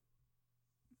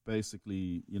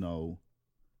basically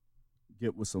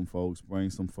get with some folks, bring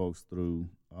some folks through,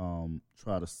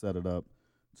 try to set it up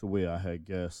to where I had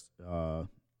guests come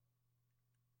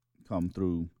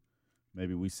through.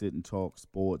 Maybe we sit and talk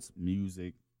sports,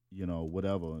 music,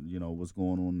 whatever, what's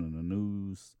going on in the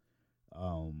news,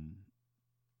 um,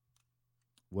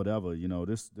 whatever.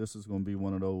 This is going to be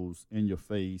one of those in your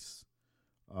face,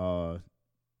 not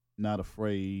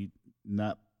afraid,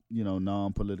 not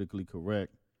non politically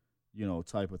correct,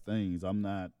 type of things. I'm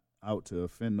not out to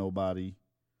offend nobody,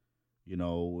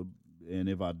 and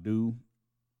if I do,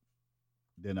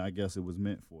 then I guess it was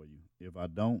meant for you. If I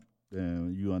don't,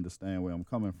 then you understand where I'm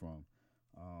coming from.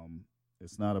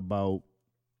 It's not about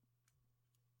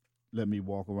let me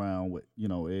walk around with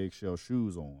eggshell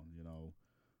shoes on.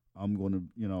 I'm going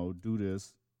to do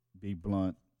this, be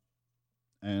blunt,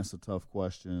 answer tough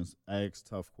questions, ask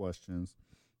tough questions,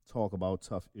 talk about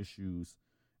tough issues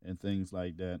and things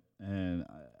like that. And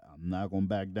I'm not going to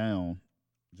back down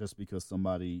just because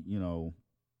somebody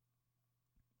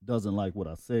doesn't like what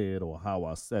I said or how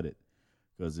I said it.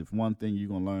 Because if one thing you're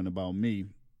going to learn about me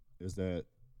is that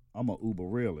I'm a uber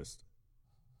realist.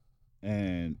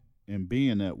 And in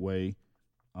being that way,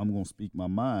 I'm going to speak my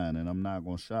mind and I'm not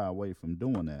going to shy away from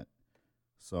doing that.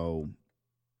 So,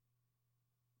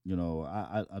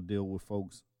 I deal with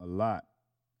folks a lot.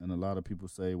 And a lot of people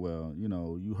say, well,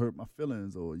 you hurt my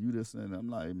feelings or you this and I'm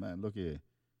like, man, look here.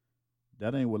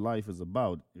 That ain't what life is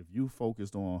about. If you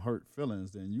focused on hurt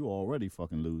feelings, then you already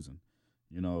fucking losing.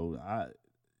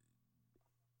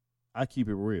 I keep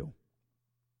it real.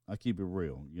 I keep it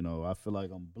real. I feel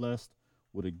like I'm blessed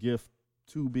with a gift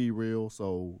to be real.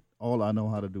 So all I know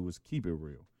how to do is keep it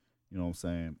real. You know what I'm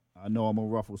saying? I know I'm going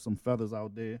to ruffle some feathers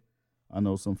out there. I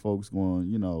know some folks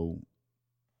going,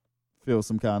 feel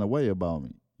some kind of way about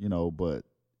me, but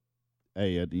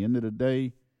hey, at the end of the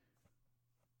day,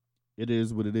 it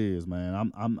is what it is,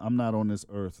 man. I'm not on this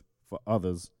earth for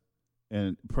others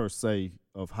and per se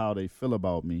of how they feel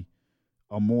about me.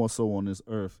 I'm more so on this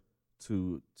earth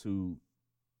to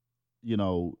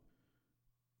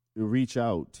reach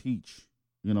out, teach,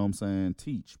 what I'm saying?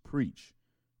 Teach, preach,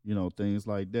 things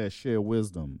like that, share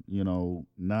wisdom,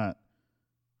 not,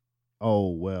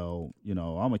 oh, well, I'm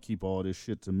going to keep all this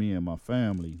shit to me and my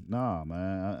family. Nah,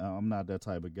 man, I'm not that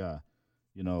type of guy,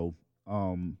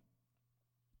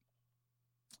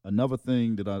 Another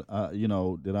thing that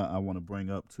I want to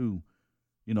bring up too,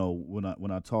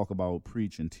 when I talk about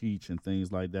preach and teach and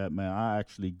things like that, man, I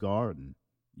actually garden,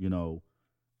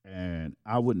 and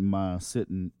I wouldn't mind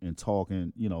sitting and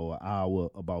talking, an hour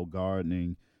about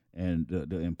gardening and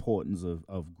the importance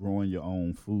of growing your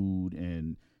own food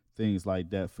and things like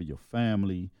that for your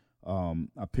family.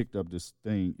 I picked up this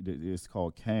thing that is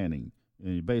called canning,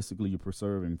 and basically you're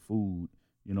preserving food.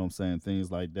 You know what I'm saying? Things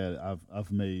like that.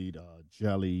 I've made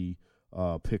jelly,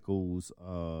 pickles,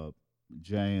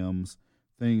 jams,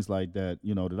 things like that.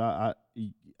 That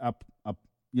I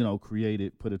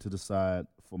created, put it to the side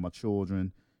for my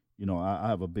children. I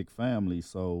have a big family,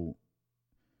 so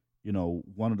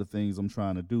one of the things I'm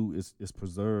trying to do is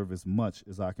preserve as much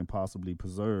as I can possibly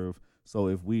preserve. So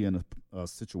if we in a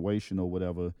situation or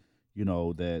whatever,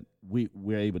 that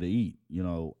we're able to eat,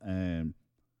 and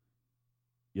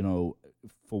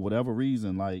for whatever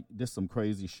reason, like this some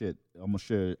crazy shit. I'm gonna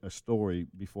share a story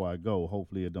before I go.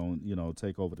 Hopefully it don't,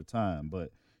 take over the time.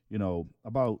 But,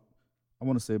 I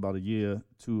want to say about a year,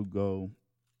 two ago,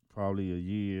 probably a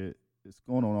year. It's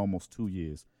going on almost 2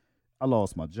 years. I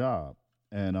lost my job.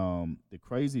 And the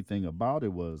crazy thing about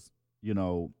it was,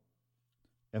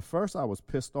 at first I was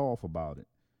pissed off about it.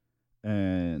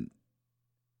 And,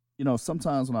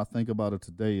 sometimes when I think about it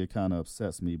today, it kind of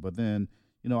upsets me. But then,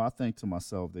 I think to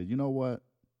myself that, you know what?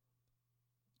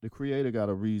 The creator got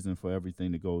a reason for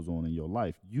everything that goes on in your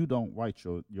life. You don't write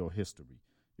your history.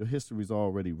 Your history is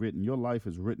already written. Your life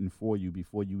is written for you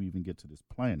before you even get to this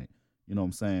planet. You know what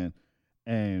I'm saying?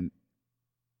 And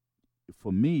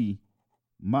for me,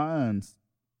 mine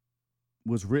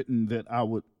was written that I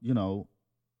would,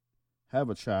 have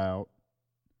a child.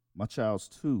 My child's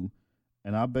 2,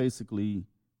 and I basically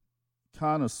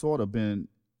kind of sort of been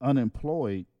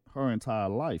unemployed her entire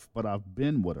life, but I've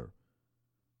been with her.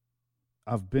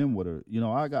 I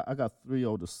got 3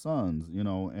 older sons,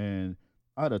 and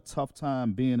I had a tough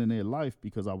time being in their life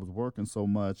because I was working so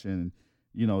much and,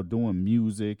 doing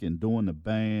music and doing the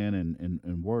band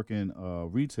and working a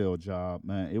retail job,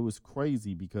 man. It was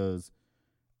crazy because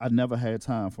I never had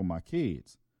time for my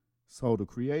kids. So the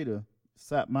creator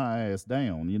sat my ass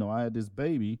down. I had this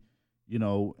baby,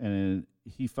 and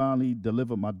he finally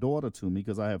delivered my daughter to me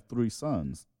because I have 3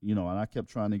 sons, and I kept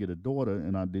trying to get a daughter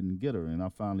and I didn't get her. And I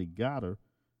finally got her,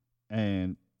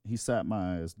 and he sat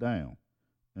my ass down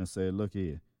and said, look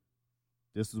here,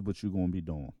 this is what you're going to be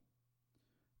doing.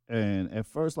 And at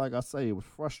first, like I say, it was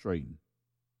frustrating,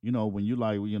 when you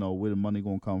like, where the money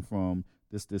going to come from,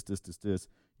 this,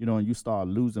 and you start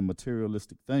losing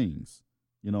materialistic things.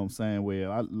 You know what I'm saying? Where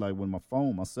I like when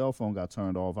my cell phone got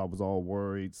turned off, I was all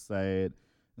worried, sad,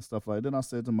 and stuff like that. Then I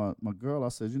said to my girl, I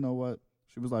said, you know what?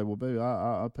 She was like, well, baby,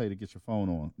 I'll pay to get your phone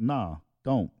on. Nah,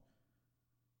 don't.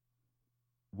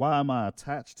 Why am I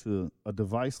attached to a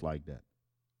device like that?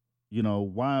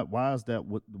 Why is that?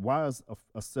 Why is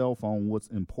a cell phone what's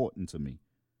important to me?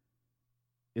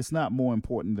 It's not more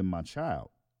important than my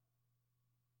child.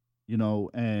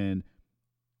 And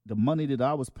the money that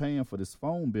I was paying for this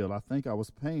phone bill, I think I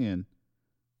was paying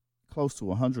close to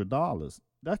 $100.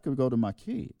 That could go to my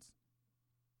kids.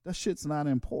 That shit's not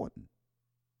important.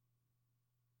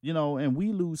 And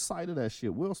we lose sight of that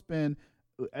shit. We'll spend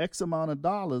X amount of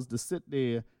dollars to sit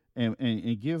there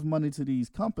and give money to these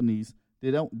companies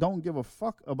that don't give a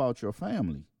fuck about your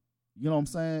family. You know what I'm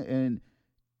saying? And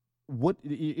what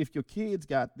if your kids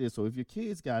got this, or if your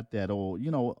kids got that, or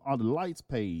are the lights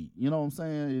paid? You know what I'm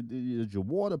saying? Is your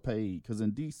water paid? Because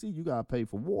in DC you gotta pay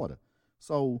for water.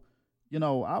 So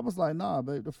I was like, nah,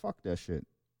 baby, fuck that shit.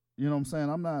 You know what I'm saying?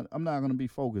 I'm not gonna be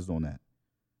focused on that.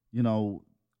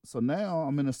 So now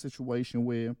I'm in a situation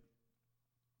where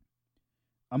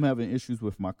I'm having issues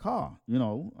with my car.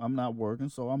 I'm not working,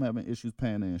 so I'm having issues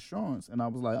paying the insurance. And I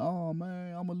was like, oh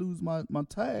man, I'm gonna lose my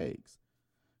tags.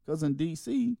 Because in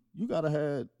DC, you got to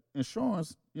have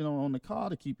insurance, on the car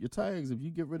to keep your tags. If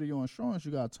you get rid of your insurance,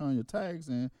 you got to turn your tags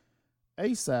in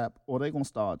ASAP, or they're going to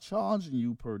start charging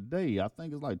you per day. I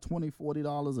think it's like $20,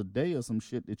 $40 a day or some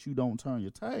shit that you don't turn your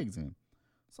tags in.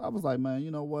 So I was like, man, you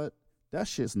know what? That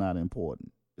shit's not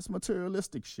important. It's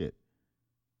materialistic shit.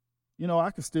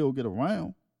 I can still get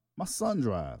around. My son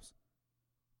drives.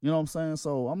 You know what I'm saying?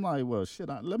 So I'm like, well, shit,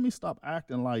 let me stop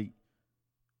acting like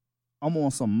I'm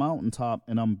on some mountaintop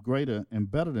and I'm greater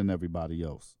and better than everybody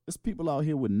else. There's people out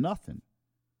here with nothing.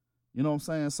 You know what I'm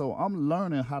saying? So I'm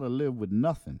learning how to live with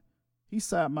nothing. He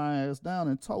sat my ass down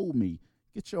and told me,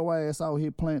 get your ass out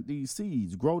here, plant these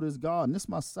seeds, grow this garden. This is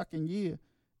my 2nd year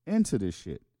into this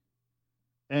shit.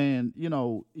 And,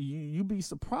 you be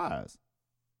surprised.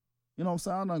 You know what I'm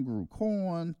saying? I done grew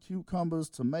corn, cucumbers,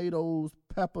 tomatoes,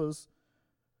 peppers,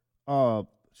 hot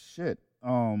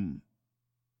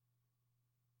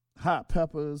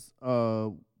peppers,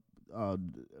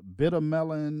 bitter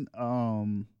melon,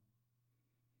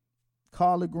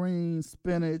 collard greens,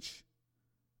 spinach,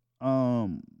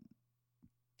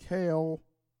 kale,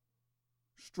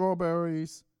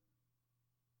 strawberries.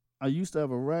 I used to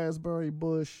have a raspberry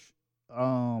bush,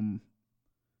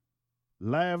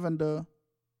 lavender,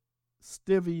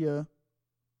 stevia,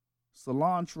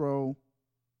 cilantro,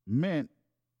 mint.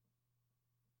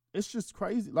 It's just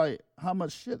crazy, like how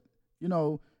much shit,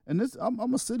 And this,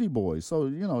 I'm a city boy, so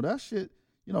that shit.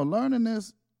 Learning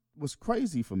this was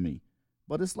crazy for me.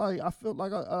 But it's like I feel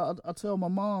like I tell my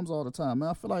moms all the time, man.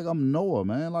 I feel like I'm Noah,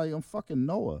 man. Like I'm fucking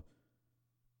Noah.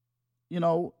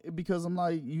 Because I'm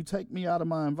like, you take me out of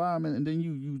my environment, and then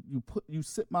you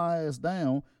sit my ass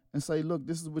down and say, look,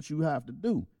 this is what you have to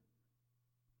do.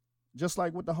 Just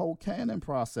like with the whole canning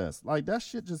process, like that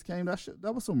shit just came.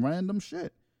 That was some random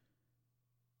shit.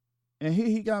 And here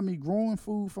he got me growing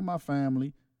food for my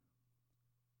family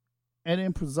and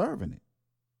then preserving it.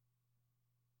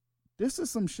 This is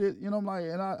some shit, I'm like,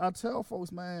 and I tell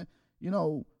folks, man,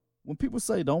 when people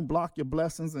say don't block your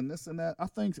blessings and this and that, I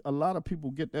think a lot of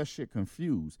people get that shit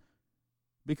confused.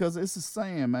 Because it's a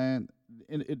saying, man,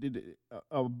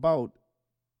 about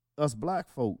us black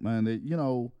folk, man,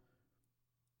 that,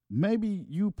 maybe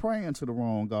you praying to the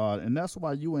wrong God, and that's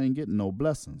why you ain't getting no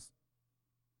blessings.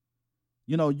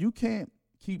 You can't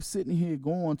keep sitting here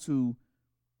going to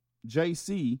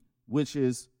JC, which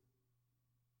is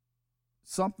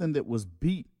something that was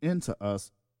beat into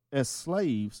us as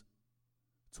slaves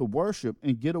to worship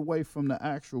and get away from the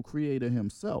actual creator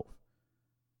himself.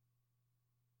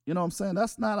 You know what I'm saying?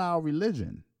 That's not our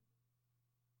religion.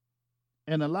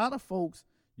 And a lot of folks,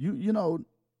 you know,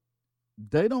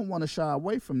 they don't want to shy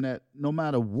away from that no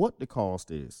matter what the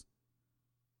cost is.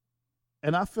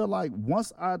 And I feel like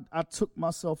once I took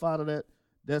myself out of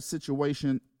that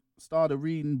situation, started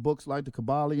reading books like the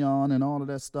Kabbalion and all of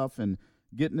that stuff and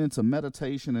getting into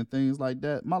meditation and things like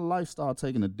that, my life started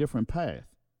taking a different path.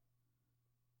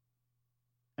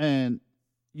 And,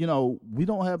 we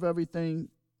don't have everything,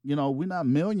 we're not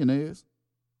millionaires,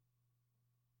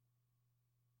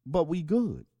 but we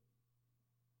good.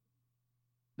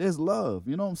 There's love,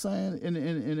 you know what I'm saying? And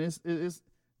it's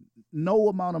no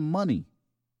amount of money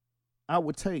I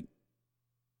would take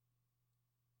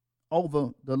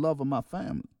over the love of my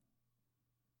family.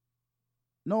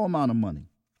 No amount of money.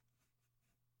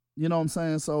 You know what I'm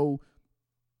saying? So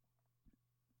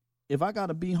if I got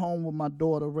to be home with my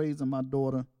daughter, raising my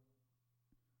daughter,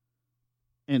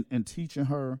 and teaching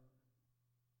her,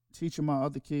 teaching my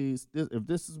other kids, if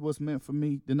this is what's meant for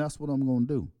me, then that's what I'm going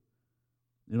to do.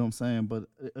 You know what I'm saying? But,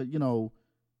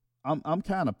 I'm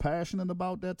kind of passionate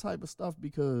about that type of stuff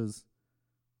because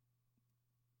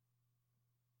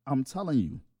I'm telling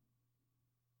you,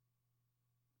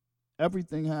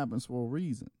 everything happens for a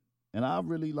reason. And I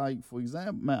really for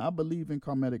example, man, I believe in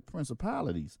karmic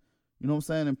principalities. You know what I'm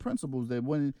saying? And principles that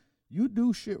when you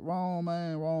do shit wrong,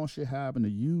 man, wrong shit happen to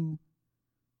you.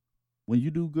 When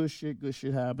you do good shit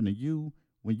happen to you.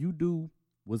 When you do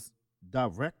what's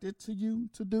directed to you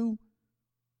to do,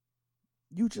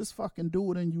 you just fucking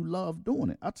do it and you love doing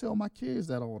it. I tell my kids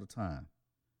that all the time.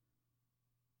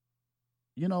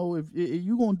 If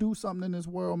you're going to do something in this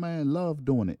world, man, love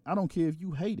doing it. I don't care if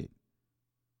you hate it.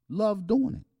 Love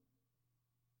doing it.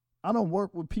 I don't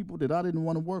work with people that I didn't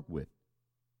want to work with.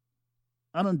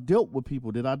 I done dealt with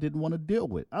people that I didn't want to deal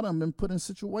with. I done been put in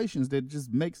situations that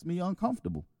just makes me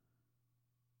uncomfortable.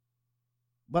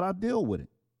 But I deal with it.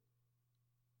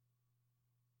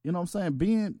 You know what I'm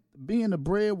saying? Being the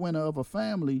breadwinner of a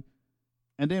family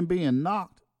and then being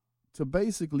knocked to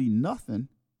basically nothing,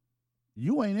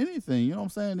 you ain't anything. You know what I'm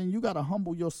saying? Then you got to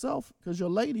humble yourself because your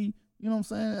lady, you know what I'm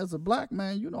saying, as a black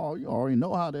man, you already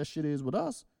know how that shit is with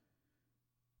us.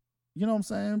 You know what I'm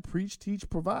saying? Preach, teach,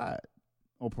 provide.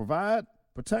 Or provide,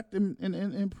 protect,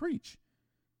 and preach.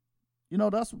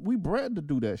 We bred to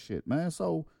do that shit, man.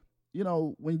 So,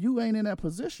 when you ain't in that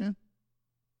position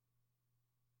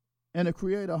and the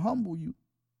creator humble you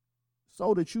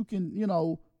so that you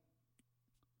can,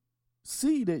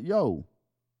 see that, your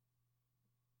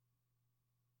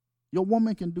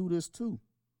woman can do this too.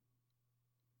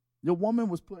 Your woman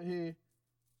was put here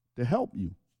to help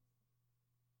you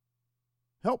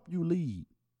lead.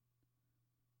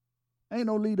 Ain't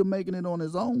no leader making it on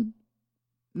his own.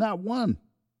 Not one.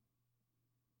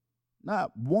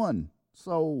 Not one.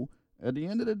 So at the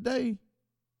end of the day,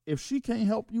 if she can't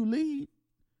help you lead,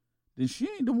 then she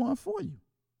ain't the one for you.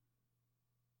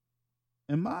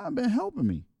 And mine been helping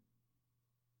me.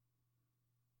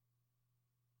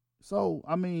 So,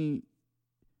 I mean,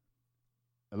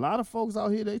 a lot of folks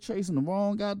out here, they chasing the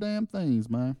wrong goddamn things,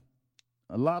 man.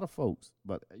 A lot of folks.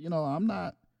 But, I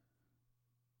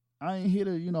ain't here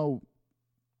to,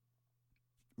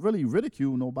 really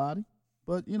ridicule nobody.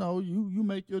 But, you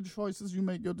make your choices, you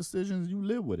make your decisions, you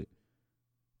live with it.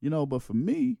 But for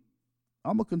me,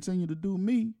 I'm going to continue to do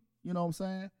me, you know what I'm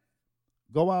saying?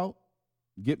 Go out,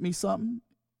 get me something,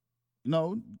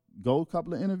 go a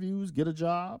couple of interviews, get a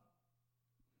job,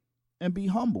 and be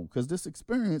humble. Because this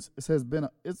experience it's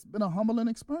been a humbling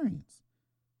experience.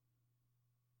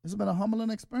 It's been a humbling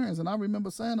experience. And I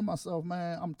remember saying to myself,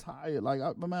 man, I'm tired.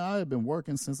 I had been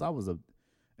working since I was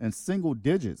in single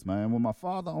digits, man. When my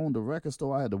father owned a record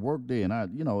store, I had to work there. And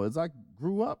as I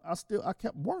grew up, I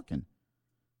kept working.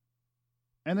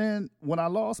 And then when I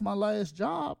lost my last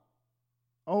job,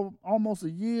 almost a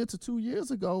year to 2 years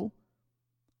ago,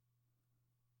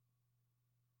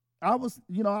 I was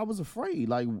afraid,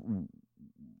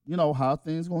 how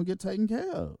things going to get taken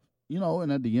care of,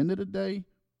 and at the end of the day,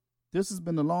 this has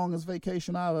been the longest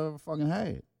vacation I've ever fucking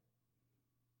had.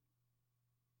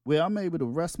 Where I'm able to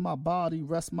rest my body,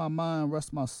 rest my mind,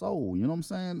 rest my soul. You know what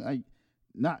I'm saying?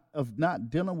 Not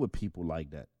dealing with people like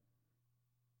that.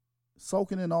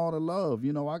 Soaking in all the love.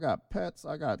 I got pets,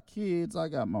 I got kids, I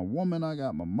got my woman, I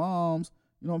got my moms.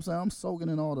 You know what I'm saying? I'm soaking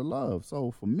in all the love.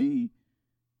 So for me,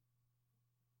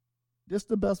 this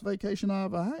the best vacation I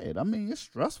ever had. I mean, it's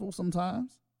stressful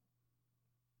sometimes.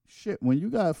 shit, when you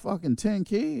got fucking 10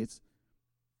 kids,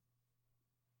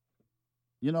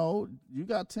 you know, you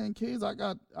got 10 kids. I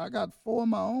got 4 of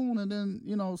my own, and then,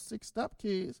 you know, 6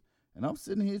 stepkids. And I'm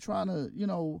sitting here trying to, you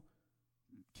know,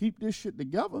 keep this shit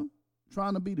together,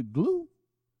 trying to be the glue.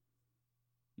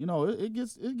 You know, it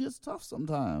gets tough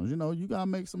sometimes. You know, you gotta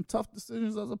make some tough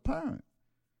decisions as a parent.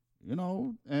 You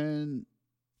know, and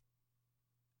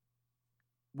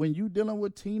when you dealing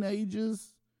with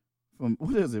teenagers,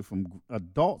 from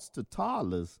adults to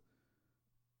toddlers,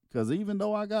 because even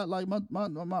though I got like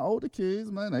my older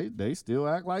kids, man, they still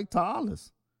act like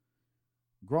toddlers,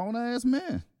 grown ass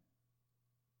men.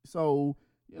 So,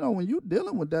 you know, when you're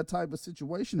dealing with that type of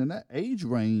situation in that age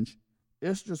range,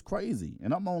 it's just crazy.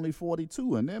 And I'm only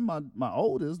 42, and then my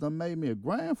oldest done made me a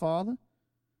grandfather.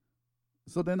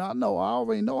 So then I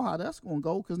already know how that's gonna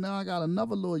go, because now I got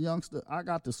another little youngster I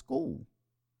got to school.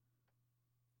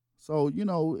 So, you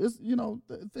know, it's, you know,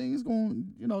 things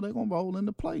going, you know, they're going to roll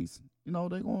into place. You know,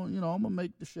 they're going, you know, I'm going to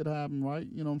make the shit happen, right?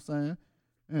 You know what I'm saying?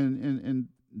 And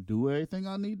do everything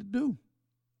I need to do.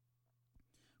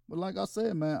 But like I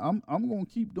said, man, I'm going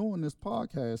to keep doing this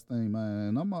podcast thing,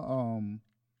 man. I'm going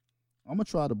to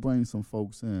try to bring some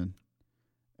folks in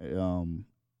to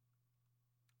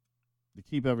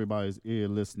keep everybody's ear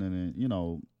listening and, you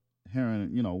know,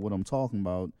 hearing, you know, what I'm talking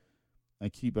about,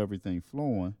 and keep everything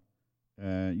flowing.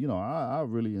 And, you know, I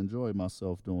really enjoyed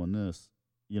myself doing this.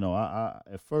 You know, I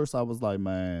at first I was like,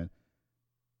 man,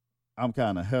 I'm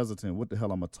kind of hesitant. What the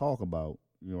hell I'm going to talk about?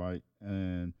 You know, right?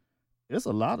 And it's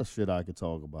a lot of shit I could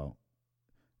talk about.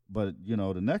 But, you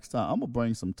know, the next time I'm going to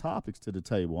bring some topics to the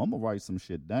table. I'm going to write some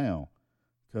shit down.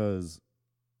 Because,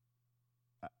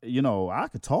 you know, I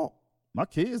could talk. My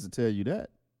kids will tell you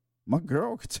that. My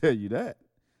girl could tell you that.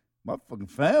 My fucking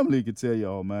family could tell you,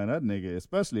 oh, man, that nigga,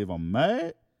 especially if I'm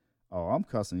mad, oh, I'm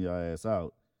cussing your ass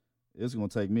out. It's going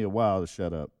to take me a while to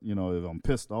shut up, you know, if I'm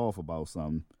pissed off about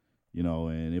something, you know,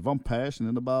 and if I'm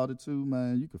passionate about it too,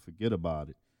 man, you can forget about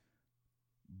it.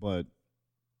 But,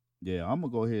 yeah, I'm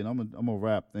going to go ahead and I'm going to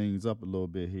wrap things up a little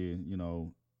bit here, you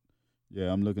know.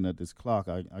 Yeah, I'm looking at this clock.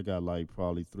 I got like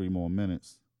probably 3 more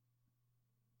minutes.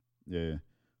 Yeah,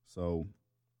 so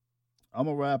I'm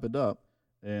going to wrap it up.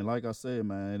 And like I said,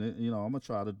 man, you know, I'm going to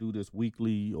try to do this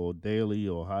weekly or daily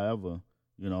or however,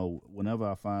 you know, whenever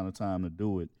I find a time to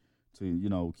do it, to, you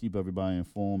know, keep everybody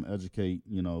informed, educate,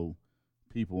 you know,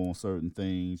 people on certain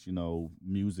things, you know,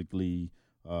 musically,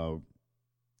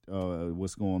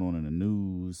 what's going on in the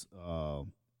news,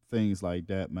 things like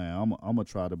that, man. I'm going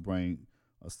to try to bring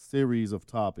a series of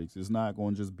topics. It's not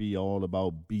going to just be all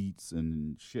about beats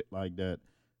and shit like that.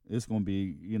 It's going to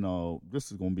be, you know,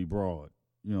 this is going to be broad.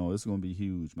 You know, it's going to be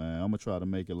huge, man. I'm going to try to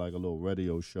make it like a little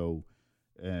radio show,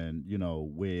 and, you know,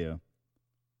 where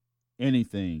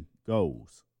anything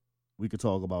goes. We could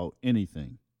talk about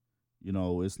anything. You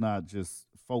know, it's not just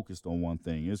focused on one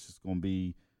thing. It's just going to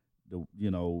be,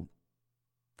 you know,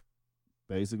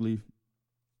 basically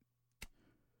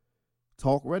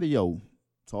talk radio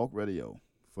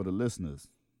for the listeners,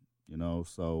 you know.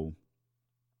 So,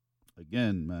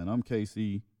 again, man, I'm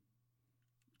Kaece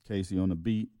on the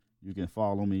Beat. You can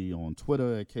follow me on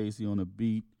Twitter at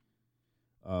KaeceOnDaBeat.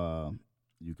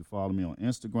 You can follow me on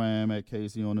Instagram at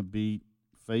KaeceOnDaBeat,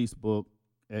 Facebook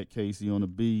at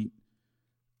KaeceOnDaBeat,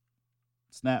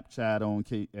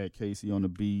 Snapchat at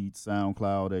KaeceOnDaBeat,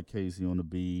 SoundCloud at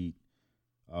KaeceOnDaBeat,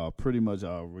 pretty much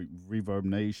Reverb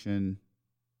Nation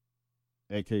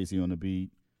at KaeceOnDaBeat.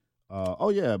 Oh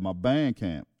yeah, my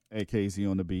Bandcamp at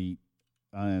KaeceOnDaBeat,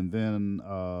 and then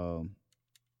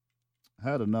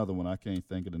had another one. I can't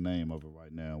think of the name of it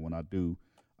right now. When I do,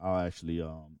 I'll actually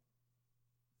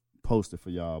post it for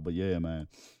y'all. But yeah, man.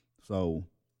 So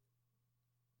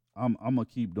I'm gonna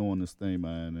keep doing this thing,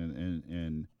 man,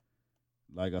 and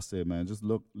like I said, man, just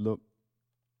look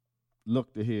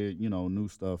to hear, you know, new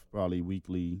stuff probably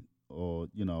weekly, or,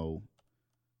 you know,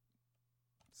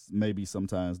 maybe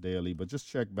sometimes daily, but just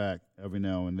check back every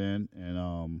now and then,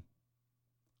 and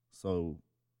so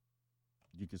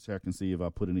you can check and see if I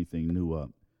put anything new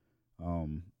up.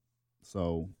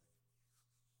 So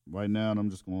right now, I'm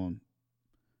just going to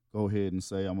go ahead and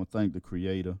say I'm going to thank the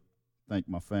Creator, thank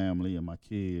my family and my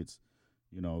kids,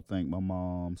 you know, thank my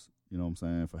moms, you know what I'm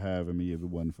saying, for having me. If it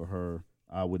wasn't for her,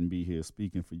 I wouldn't be here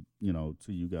speaking for, you know,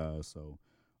 to you guys. So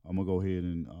I'm going to go ahead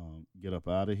and get up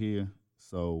out of here.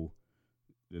 So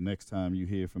the next time you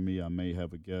hear from me, I may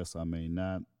have a guest, I may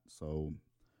not. So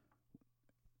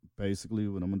basically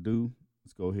what I'm going to do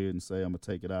is go ahead and say I'm going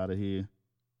to take it out of here.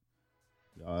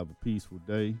 Y'all have a peaceful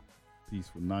day,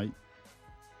 peaceful night,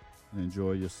 and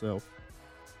enjoy yourself.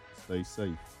 Stay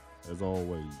safe, as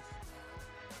always.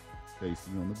 Kaece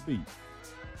on the Beat.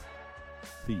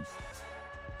 Peace.